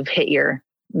you've hit your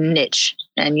niche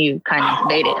and you kind of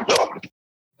made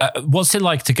it. What's it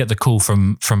like to get the call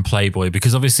from Playboy?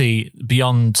 Because obviously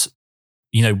beyond,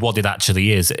 what it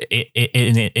actually is,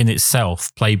 in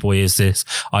itself, Playboy is this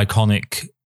iconic.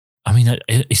 I mean,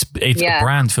 it's a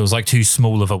brand feels like too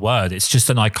small of a word. It's just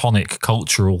an iconic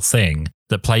cultural thing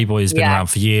that Playboy has been around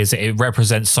for years. It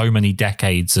represents so many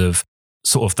decades of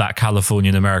sort of that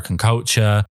Californian American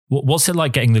culture. What's it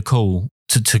like getting the call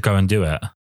to go and do it?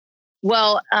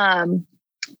 Well,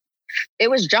 it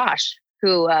was Josh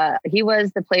who he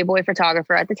was the Playboy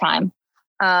photographer at the time.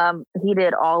 He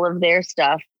did all of their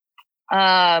stuff.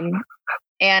 And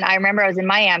I remember I was in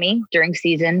Miami during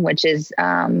season, which is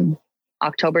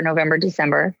October, November,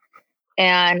 December.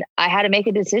 And I had to make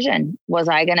a decision. Was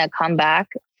I going to come back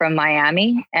from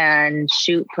Miami and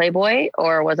shoot Playboy,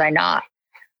 or was I not?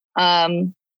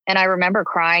 And I remember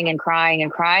crying and crying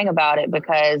and crying about it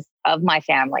because of my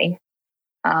family.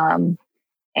 And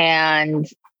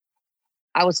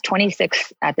I was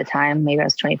 26 at the time, maybe I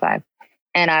was 25.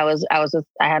 And I was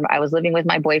living with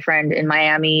my boyfriend in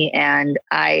Miami, and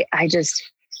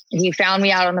he found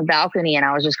me out on the balcony, and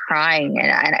I was just crying.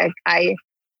 And I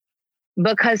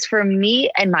because for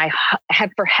me and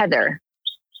for Heather,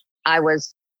 I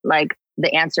was like,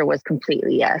 the answer was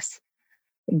completely yes.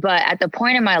 But at the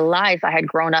point in my life, I had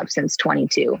grown up since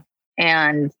 22,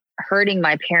 and hurting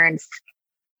my parents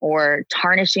or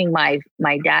tarnishing my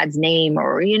dad's name,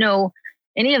 or,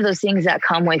 any of those things that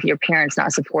come with your parents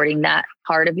not supporting that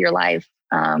part of your life,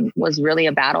 was really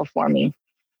a battle for me.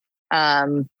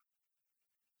 And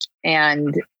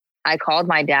I called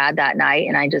my dad that night,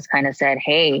 and I just kind of said,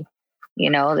 hey,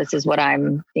 this is what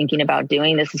I'm thinking about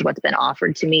doing. This is what's been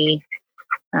offered to me.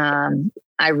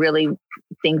 I really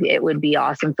think it would be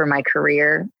awesome for my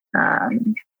career.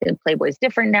 Playboy's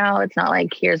different now. It's not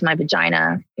like, here's my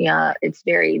vagina. Yeah, it's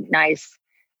very nice.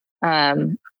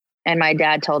 And my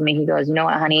dad told me, he goes, you know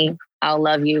what, honey, I'll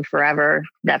love you forever.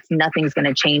 Nothing's going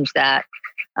to change that.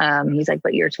 He's like,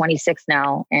 but you're 26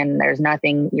 now, and there's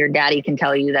nothing your daddy can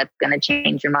tell you that's going to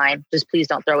change your mind. Just please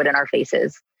don't throw it in our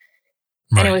faces.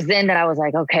 Right. And it was then that I was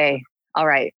like, okay, all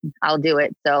right, I'll do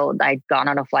it. So I'd gone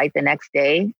on a flight the next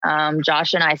day.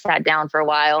 Josh and I sat down for a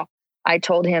while. I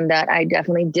told him that I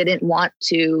definitely didn't want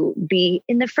to be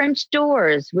in the French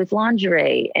doors with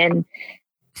lingerie. And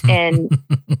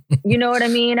you know what I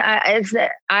mean? As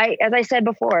I said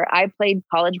before, I played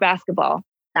college basketball.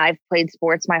 I've played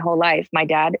sports my whole life. My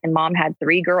dad and mom had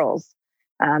 3 girls.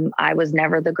 I was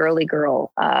never the girly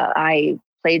girl. I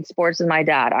played sports with my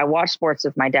dad. I watched sports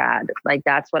with my dad. Like,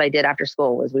 that's what I did after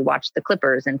school, was we watched the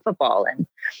Clippers and football, and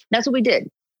that's what we did.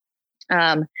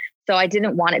 So I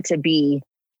didn't want it to be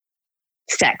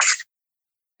sex,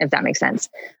 if that makes sense.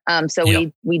 So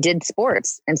yep. we did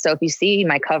sports. And so if you see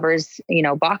my covers,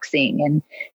 boxing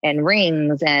and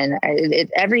rings, and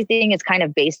everything is kind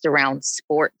of based around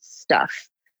sports stuff,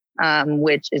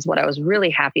 which is what I was really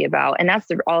happy about. And that's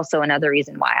also another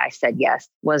reason why I said yes,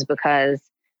 was because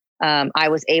I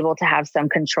was able to have some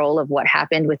control of what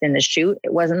happened within the shoot.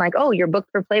 It wasn't like, oh, you're booked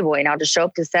for Playboy and I'll just show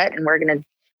up to set and we're going to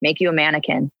make you a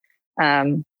mannequin.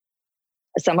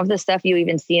 Some of the stuff you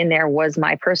even see in there was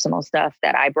my personal stuff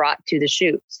that I brought to the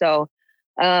shoot. So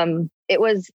it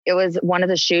was one of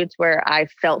the shoots where I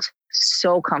felt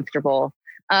so comfortable.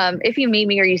 If you meet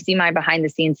me or you see my behind the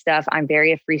scenes stuff, I'm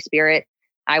very a free spirit.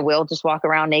 I will just walk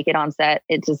around naked on set.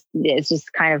 It's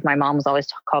just kind of, my mom has always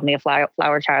called me a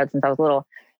flower child since I was little.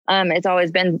 It's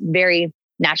always been very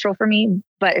natural for me,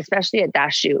 but especially at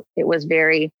that shoot, it was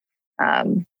very,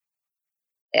 I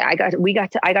got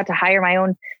to hire my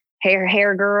own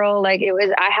hair girl. Like,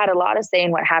 I had a lot of say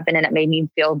in what happened, and it made me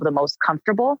feel the most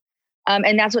comfortable.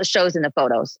 And that's what shows in the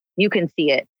photos. You can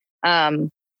see it.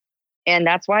 And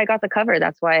that's why I got the cover.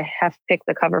 That's why I have picked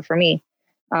the cover for me.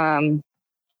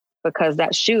 Because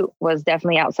that shoot was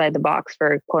definitely outside the box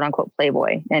for quote unquote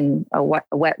Playboy, and a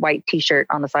wet white t-shirt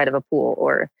on the side of a pool,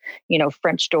 or,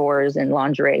 French doors and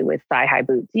lingerie with thigh-high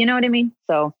boots. You know what I mean?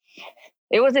 So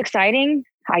it was exciting.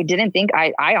 I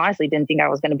honestly didn't think I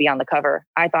was going to be on the cover.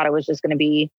 I thought it was just going to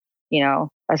be, a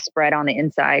spread on the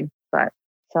inside. But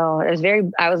so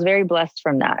I was very blessed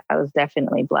from that. I was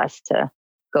definitely blessed to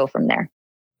go from there.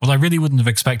 Well, I really wouldn't have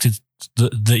expected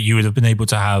that you would have been able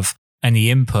to have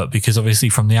any input, because obviously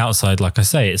from the outside, like I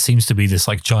say, it seems to be this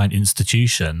like giant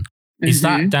institution. Mm-hmm. Is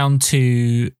that down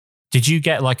to, did you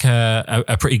get like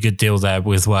a pretty good deal there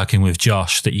with working with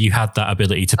Josh, that you had that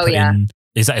ability to put in?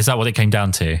 Is that what it came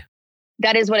down to?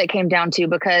 That is what it came down to,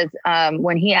 because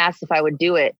when he asked if I would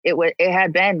do it, it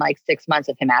had been like 6 months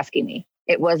of him asking me.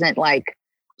 It wasn't like,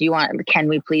 can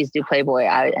we please do Playboy?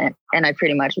 And I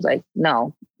pretty much was like,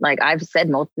 no. Like, I've said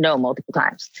no multiple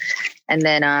times. And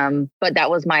then, but that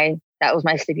was my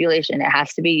stipulation. It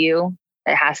has to be you.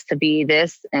 It has to be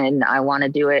this. And I want to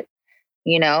do it,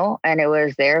 and it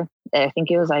was there. I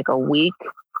think it was like a week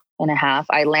and a half.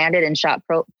 I landed and shot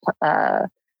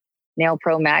Nail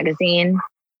Pro magazine.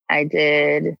 I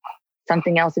did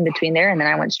something else in between there. And then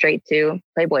I went straight to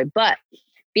Playboy. But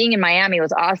being in Miami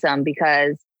was awesome,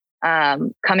 because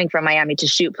coming from Miami to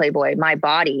shoot Playboy, my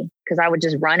body, because I would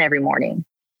just run every morning.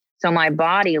 So my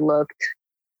body looked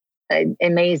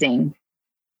amazing.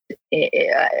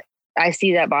 I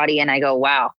see that body and I go,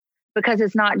 wow, because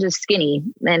it's not just skinny.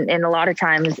 And a lot of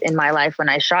times in my life, when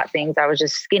I shot things, I was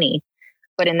just skinny.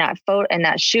 But in that photo, in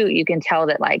that shoot, you can tell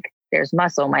that like there's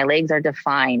muscle. My legs are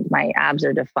defined. My abs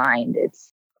are defined.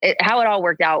 How it all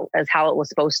worked out as how it was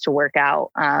supposed to work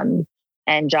out.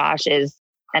 And Josh is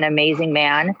an amazing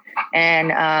man.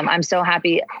 And I'm so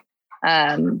happy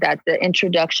that the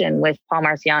introduction with Paul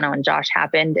Marciano and Josh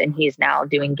happened, and he's now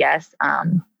doing guests.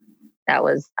 I'm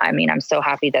so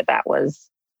happy that was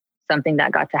something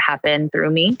that got to happen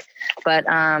through me. But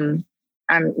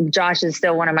Josh is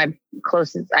still one of my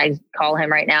closest. I call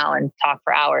him right now and talk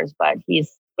for hours, but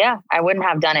I wouldn't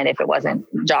have done it if it wasn't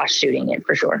Josh shooting it,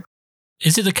 for sure.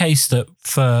 Is it the case that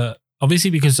obviously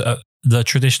because the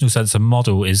traditional sense of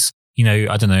model is,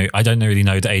 I don't know, I don't really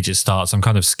know the age it starts. I'm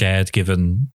kind of scared,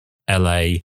 given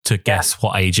LA, to guess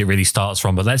what age it really starts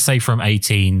from. But let's say from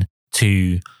 18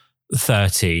 to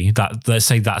 30, let's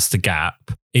say that's the gap.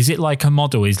 Is it like a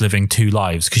model is living two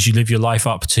lives? Because you live your life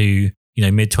up to,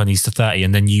 mid-20s to 30,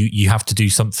 and then you have to do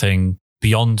something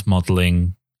beyond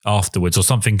modeling afterwards, or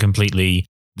something completely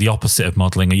the opposite of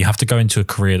modeling, or you have to go into a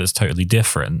career that's totally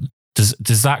different.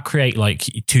 Does that create like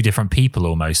two different people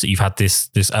almost, that you've had this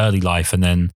early life and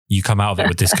then you come out of it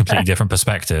with this completely different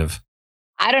perspective?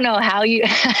 I don't know how you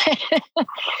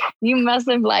must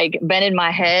have like been in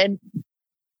my head,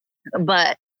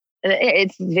 but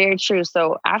it's very true.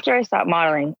 So after I stopped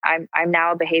modeling, I'm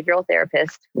now a behavioral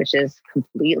therapist, which is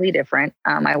completely different.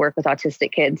 I work with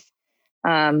autistic kids,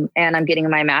 and I'm getting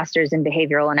my master's in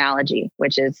behavioral analogy,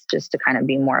 which is just to kind of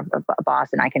be more of a boss,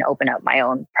 and I can open up my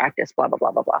own practice, blah, blah,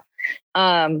 blah, blah, blah.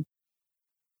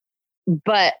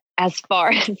 But as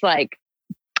far as like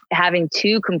having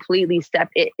two completely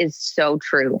it is so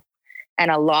true.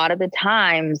 And a lot of the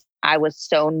times I was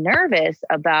so nervous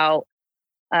about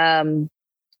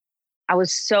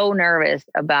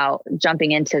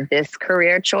jumping into this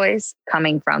career choice,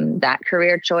 coming from that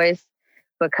career choice,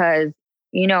 because,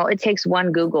 it takes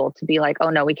one Google to be like, oh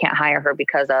no, we can't hire her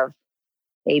because of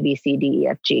A, B, C, D, E,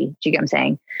 F, G. Do you get what I'm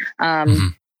saying?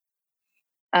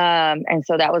 And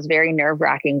so that was very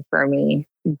nerve-wracking for me,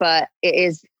 but it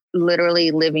is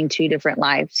literally living two different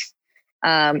lives.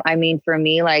 For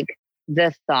me, like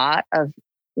the thought of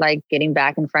like getting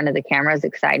back in front of the camera is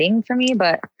exciting for me,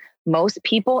 but most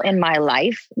people in my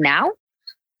life now,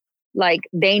 like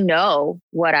they know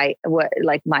what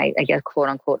my, I guess, quote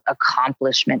unquote,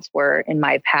 accomplishments were in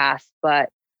my past, but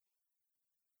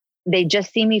they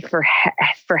just see me for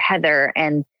Heather,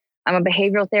 and I'm a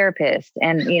behavioral therapist,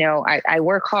 and, I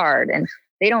work hard, and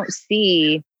they don't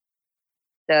see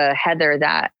the Heather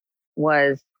that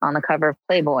was on the cover of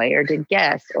Playboy or did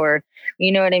guests, or,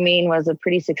 was a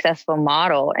pretty successful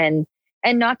model. And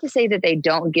not to say that they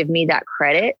don't give me that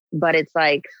credit, but it's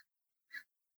like,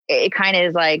 it kind of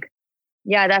is like,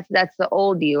 yeah, that's the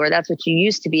old you, or that's what you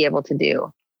used to be able to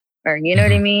do, or, what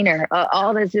I mean? Or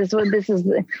all this is what this is.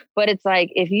 But it's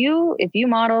like, if you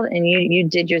modeled and you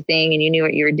did your thing and you knew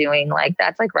what you were doing, like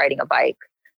that's like riding a bike.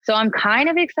 So I'm kind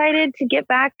of excited to get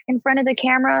back in front of the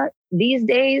camera these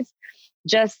days.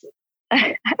 Just,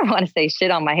 I don't want to say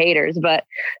shit on my haters, but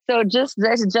so just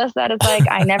that it's like,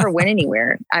 I never went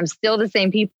anywhere. I'm still the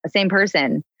same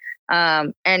person.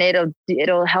 And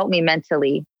it'll help me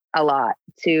mentally a lot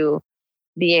to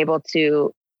be able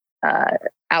to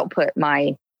output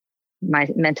my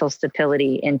mental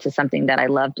stability into something that I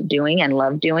loved doing and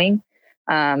love doing.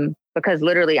 Because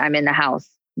literally I'm in the house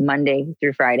Monday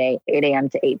through Friday, 8 a.m.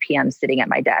 to 8 p.m. sitting at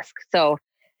my desk. So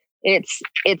it's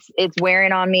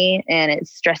wearing on me and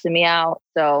it's stressing me out.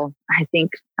 So I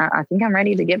think I'm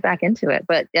ready to get back into it.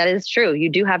 But that is true. You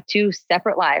do have two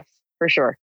separate lives for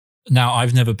sure. Now,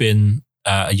 I've never been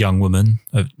a young woman.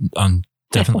 I'm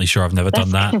definitely sure I've never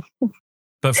done that.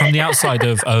 But from the outside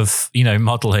of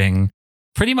modeling,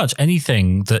 pretty much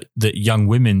anything that young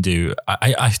women do,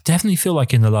 I definitely feel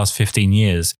like in the last 15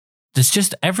 years, there's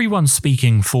just everyone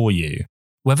speaking for you,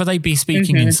 whether they be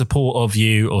speaking in support of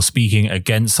you or speaking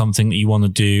against something that you want to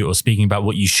do, or speaking about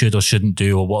what you should or shouldn't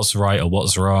do, or what's right or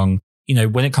what's wrong.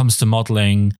 When it comes to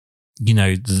modeling,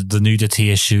 the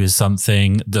nudity issue is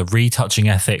something. The retouching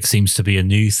ethic seems to be a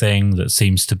new thing that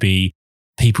seems to be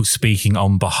people speaking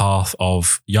on behalf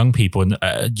of young people and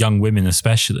young women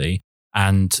especially.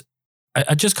 And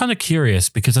I'm just kind of curious,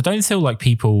 because I don't feel like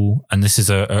people, and this is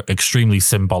a extremely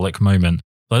symbolic moment,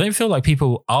 but I don't feel like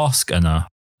people ask enough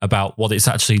about what it's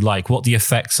actually like, what the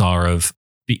effects are of,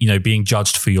 being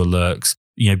judged for your looks.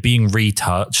 Being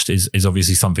retouched is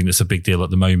obviously something that's a big deal at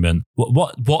the moment.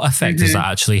 What effect does that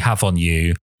actually have on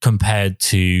you compared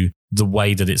to the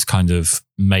way that it's kind of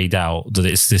made out, that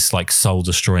it's this like soul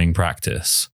destroying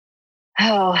practice?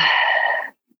 Oh,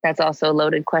 That's also a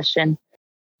loaded question.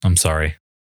 I'm sorry.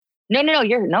 No,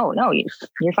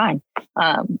 you're fine.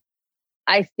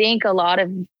 I think a lot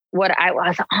of what I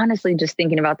was honestly just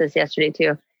thinking about this yesterday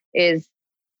too is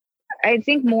I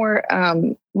think more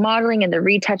modeling and the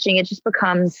retouching, it just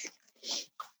becomes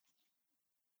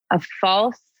a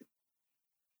false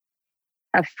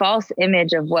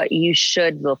image of what you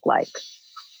should look like.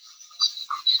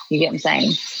 You get what I'm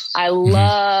saying? I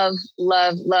love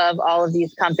all of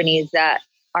these companies that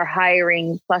are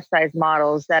hiring plus size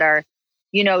models that are,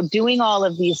 doing all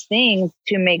of these things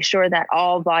to make sure that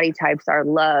all body types are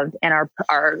loved and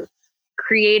are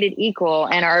created equal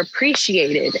and are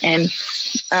appreciated. And,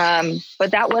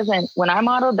 but that wasn't, when I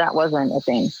modeled, that wasn't a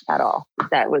thing at all.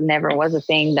 Never was a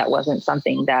thing. That wasn't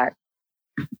something that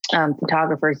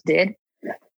photographers did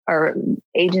or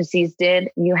agencies did.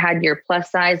 You had your plus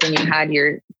size and you had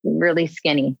your really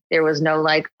skinny. There was no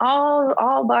like,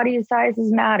 all body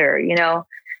sizes matter,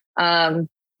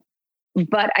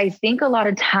 but I think a lot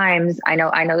of times, I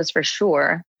know this for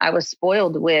sure, I was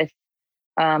spoiled with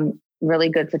really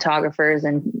good photographers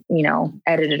and,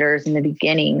 editors in the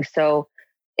beginning. So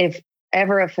if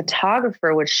ever a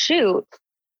photographer would shoot,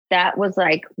 that was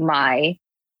like my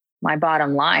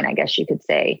bottom line, I guess you could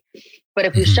say. But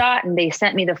if we shot and they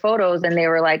sent me the photos and they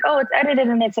were like, oh, it's edited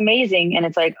and it's amazing. And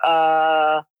it's like,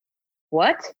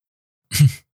 what?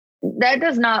 That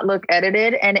does not look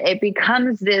edited. And it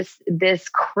becomes this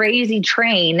crazy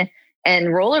train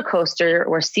and roller coaster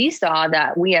or seesaw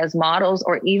that we as models,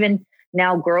 or even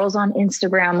now girls on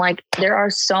Instagram, like there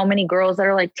are so many girls that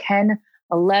are like 10,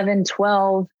 11,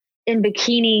 12 in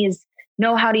bikinis,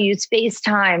 know how to use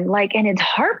FaceTime. Like, and it's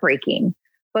heartbreaking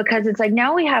because it's like,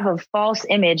 now we have a false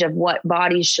image of what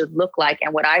bodies should look like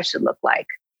and what I should look like.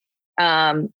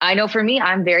 I know for me,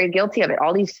 I'm very guilty of it.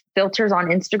 All these filters on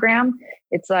Instagram,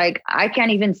 it's like, I can't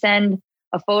even send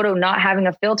a photo not having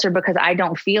a filter because I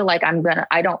don't feel like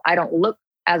I don't look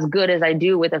as good as I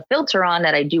do with a filter on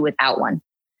that I do without one.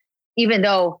 Even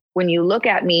though when you look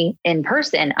at me in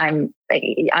person, I'm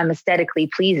aesthetically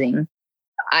pleasing.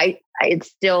 It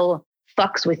still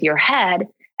fucks with your head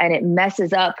and it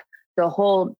messes up the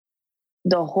whole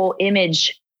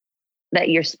image that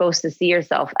you're supposed to see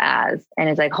yourself as. And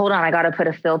it's like, hold on, I got to put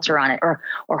a filter on it, or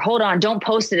hold on, don't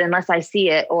post it unless I see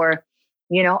it. Or,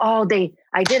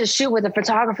 I did a shoot with a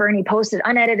photographer and he posted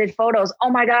unedited photos. Oh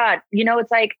my God.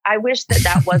 It's like, I wish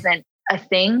that wasn't a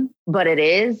thing, but it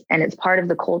is, and it's part of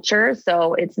the culture.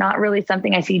 So it's not really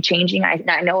something I see changing. I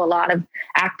know a lot of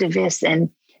activists and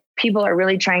people are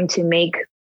really trying to make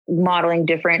modeling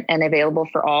different and available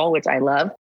for all, which I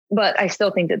love. But I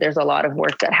still think that there's a lot of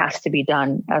work that has to be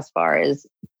done as far as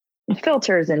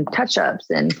filters and touch-ups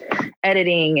and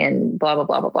editing and blah, blah,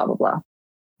 blah, blah, blah, blah, blah.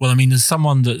 Well, I mean, as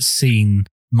someone that's seen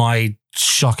my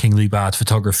shockingly bad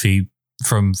photography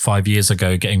from 5 years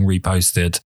ago getting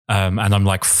reposted, and I'm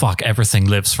like, fuck, everything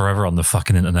lives forever on the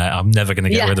fucking internet. I'm never going to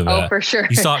get rid of it. Oh, for sure.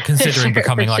 You start considering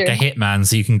becoming like a hitman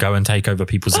so you can go and take over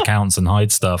people's accounts and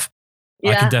hide stuff.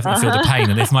 I can definitely feel the pain.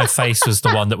 And if my face was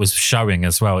the one that was showing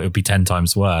as well, it would be 10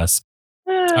 times worse.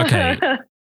 Okay.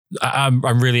 I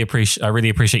really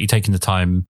appreciate you taking the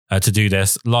time to do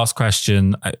this. Last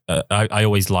question. I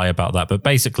always lie about that, but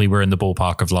basically we're in the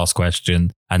ballpark of last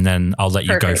question and then I'll let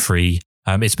you go free.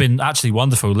 It's been actually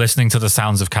wonderful listening to the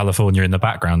sounds of California in the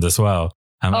background as well.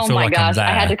 I feel like I'm there.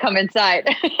 I had to come inside.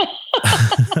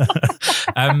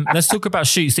 Let's talk about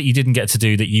shoots that you didn't get to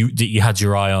do that you had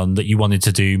your eye on, that you wanted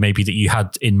to do, maybe that you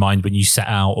had in mind when you set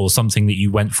out, or something that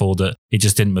you went for that it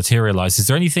just didn't materialize. Is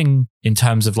there anything in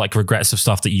terms of like regrets of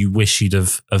stuff that you wish you'd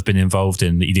have been involved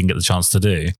in that you didn't get the chance to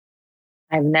do?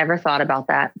 I've never thought about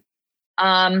that.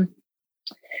 I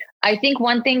think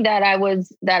one thing that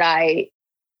I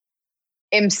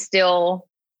am still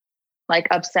like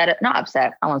not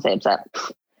upset. I won't say upset.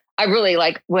 I really,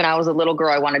 like, when I was a little girl,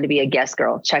 I wanted to be a guest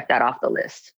girl. Check that off the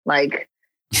list. Like,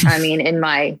 I mean, in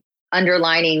my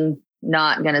underlining,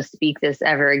 not going to speak this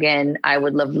ever again, I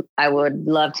would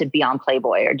love to be on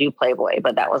Playboy or do Playboy,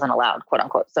 but that wasn't allowed, quote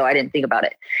unquote. So I didn't think about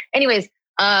it. Anyways,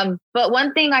 but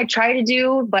one thing I try to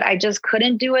do, but I just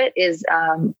couldn't do it is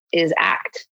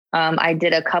act. I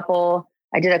did a couple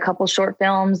short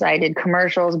films. I did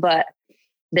commercials, but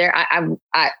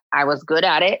I was good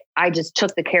at it. I just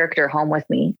took the character home with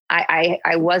me.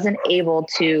 I wasn't able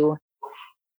to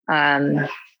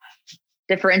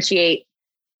differentiate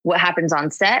what happens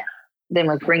on set than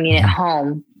with bringing it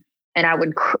home. And I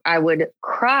would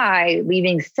cry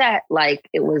leaving set like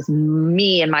it was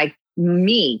me and I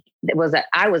was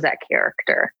that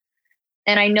character.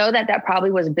 And I know that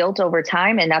probably was built over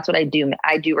time. And that's what I do.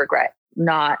 I do regret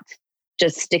not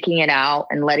just sticking it out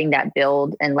and letting that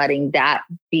build and letting that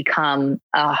become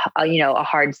a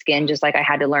hard skin, just like I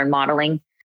had to learn modeling.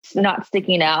 Not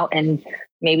sticking out and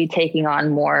maybe taking on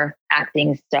more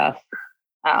acting stuff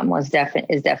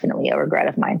is definitely a regret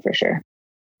of mine for sure.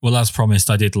 Well, as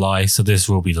promised, I did lie, so this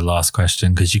will be the last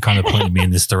question because you kind of pointed me in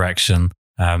this direction.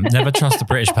 Never trust a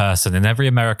British person in every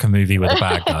American movie with a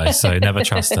bad guy, so never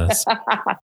trust us.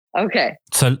 Okay.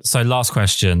 So last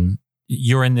question.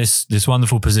 You're in this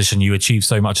wonderful position. You achieved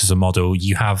so much as a model.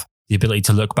 You have the ability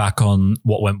to look back on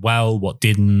what went well, what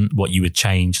didn't, what you would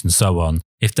change, and so on.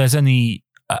 If there's any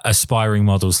aspiring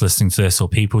models listening to this, or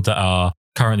people that are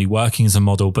currently working as a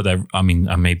model, but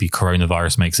maybe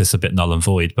coronavirus makes this a bit null and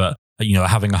void, but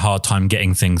having a hard time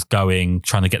getting things going,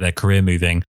 trying to get their career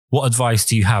moving. What advice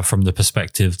do you have from the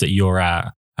perspective that you're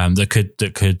at that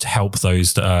could help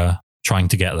those that are trying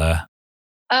to get there?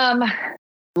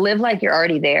 Live like you're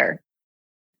already there.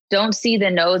 Don't see the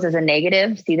no's as a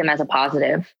negative, see them as a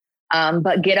positive.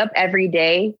 But get up every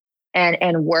day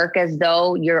and work as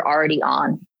though you're already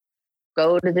on.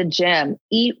 Go to the gym,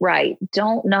 eat right.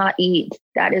 Don't not eat.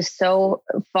 That is so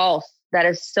false. That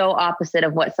is so opposite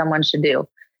of what someone should do.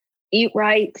 Eat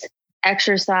right,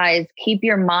 exercise, keep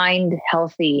your mind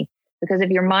healthy, because if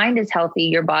your mind is healthy,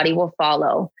 your body will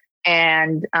follow,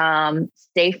 and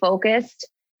stay focused.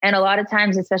 And a lot of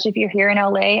times, especially if you're here in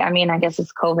LA, I guess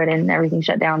it's COVID and everything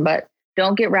shut down, but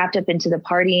don't get wrapped up into the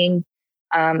partying.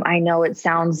 I know it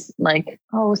sounds like,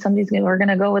 we're going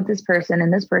to go with this person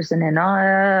and this person,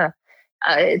 and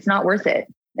it's not worth it.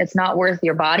 It's not worth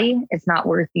your body. It's not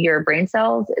worth your brain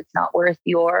cells. It's not worth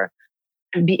your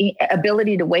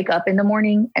ability to wake up in the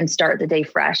morning and start the day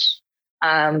fresh.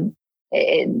 That's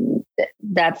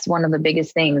one of the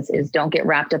biggest things, is don't get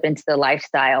wrapped up into the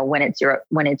lifestyle when it's your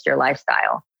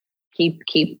lifestyle. Keep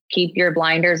your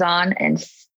blinders on and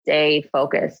stay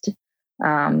focused.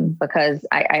 Because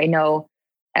I know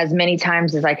as many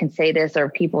times as I can say this, or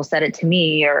people said it to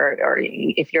me, or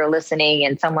if you're listening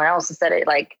and someone else has said it,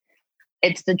 like,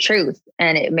 it's the truth,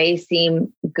 and it may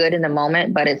seem good in the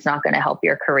moment, but it's not going to help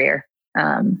your career.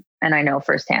 And I know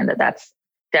firsthand that that's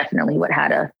definitely what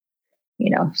had a,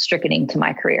 strickening to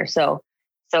my career. So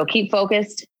keep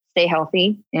focused, stay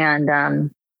healthy,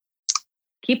 and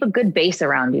keep a good base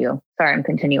around you. Sorry, I'm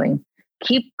continuing.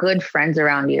 Keep good friends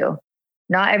around you.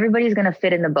 Not everybody's going to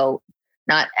fit in the boat.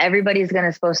 Not everybody's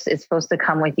supposed to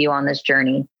come with you on this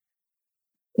journey.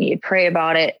 You pray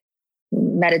about it,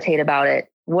 meditate about it,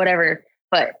 whatever,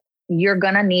 but you're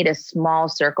going to need a small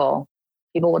circle.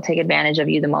 People will take advantage of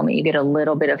you the moment you get a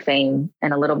little bit of fame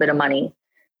and a little bit of money,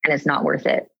 and it's not worth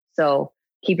it. So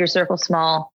keep your circle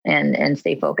small and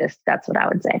stay focused. That's what I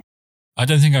would say. I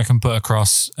don't think I can put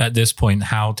across at this point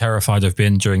how terrified I've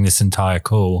been during this entire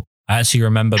call. I actually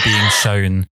remember being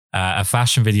shown a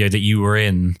fashion video that you were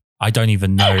in. I don't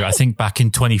even know. I think back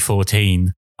in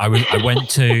 2014, I went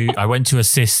to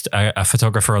assist a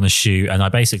photographer on a shoot, and I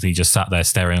basically just sat there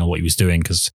staring at what he was doing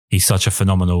because he's such a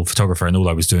phenomenal photographer, and all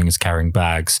I was doing is carrying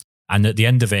bags. And at the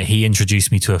end of it, he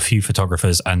introduced me to a few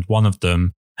photographers, and one of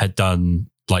them had done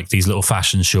like these little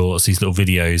fashion shorts, these little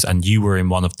videos, and you were in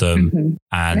one of them. Mm-hmm.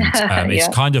 And it's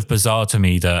kind of bizarre to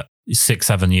me that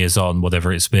 6-7 years on,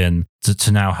 whatever it's been,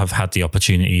 to now have had the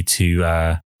opportunity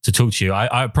to talk to you.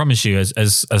 I promise you,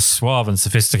 as suave and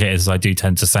sophisticated as I do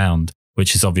tend to sound,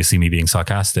 which is obviously me being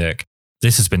sarcastic,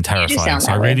 this has been terrifying.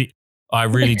 So I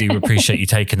really do appreciate you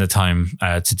taking the time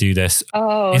to do this.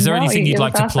 Is there anything you'd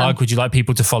like to plug? Would you like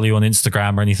people to follow you on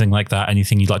Instagram or anything like that?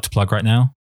 Anything you'd like to plug right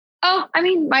now?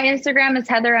 My Instagram is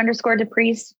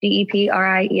Heather_DePriest, DePriest.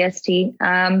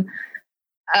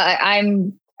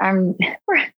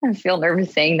 I feel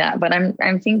nervous saying that, but I'm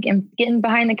getting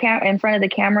behind the camera, in front of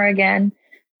the camera again.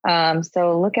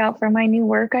 So look out for my new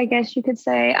work, I guess you could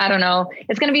say. I don't know.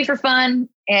 It's going to be for fun.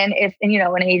 And if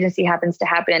an agency happens to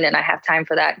happen and I have time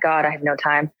for that, God, I have no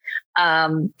time.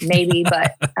 Maybe,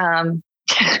 but,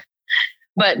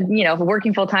 but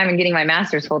working full time and getting my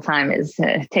master's full time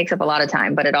takes up a lot of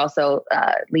time, but it also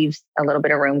leaves a little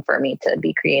bit of room for me to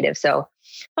be creative. So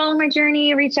follow my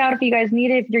journey, reach out if you guys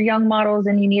need it. If you're young models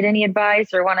and you need any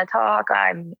advice or want to talk,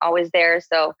 I'm always there.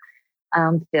 So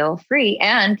feel free.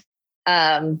 And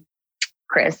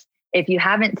Kris, if you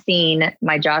haven't seen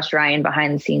my Josh Ryan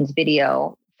behind the scenes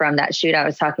video from that shoot I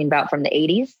was talking about from the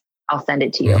 80s, I'll send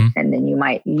it to you. Mm-hmm. And then you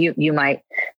might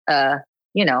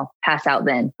pass out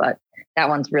then, but that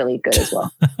one's really good as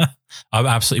well. I'm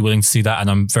absolutely willing to see that.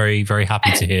 And I'm very, very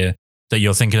happy to hear that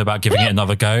you're thinking about giving it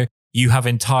another go. You have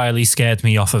entirely scared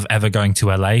me off of ever going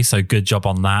to LA. So good job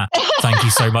on that. Thank you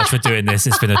so much for doing this.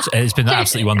 It's been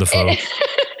absolutely wonderful.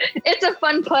 It's a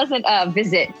fun, pleasant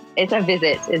visit. It's a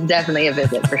visit. It's definitely a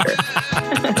visit for sure.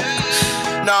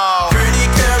 No. Pretty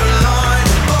Caroline,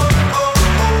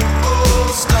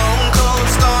 stone cold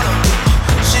stunner.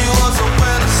 She was a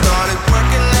winner, started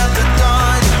working at the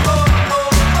dine.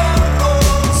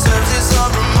 Serves as a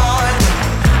reminder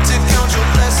to count your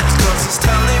blessings, 'cause it's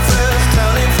telling fair,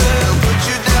 telling fair. They'll put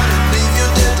you down and leave you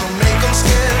dead, don't make them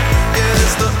scared. Yeah,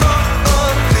 it's the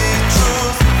ugly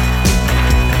truth.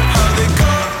 How they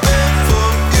coming for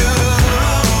you.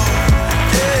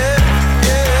 Yeah,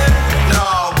 yeah. No,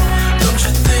 don't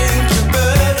you think you're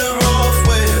better off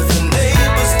where the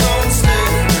neighbors don't stay?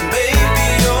 Maybe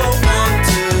you're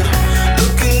wanted,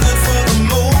 looking good for the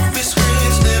movie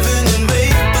screens, living in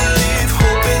make-believe,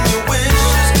 hoping your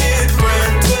wishes get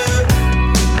granted.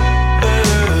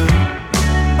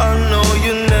 I know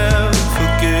you never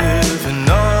giving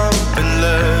up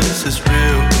unless it's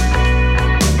real.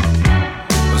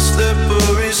 A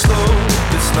slippery slope,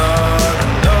 it's not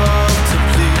enough to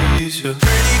please you.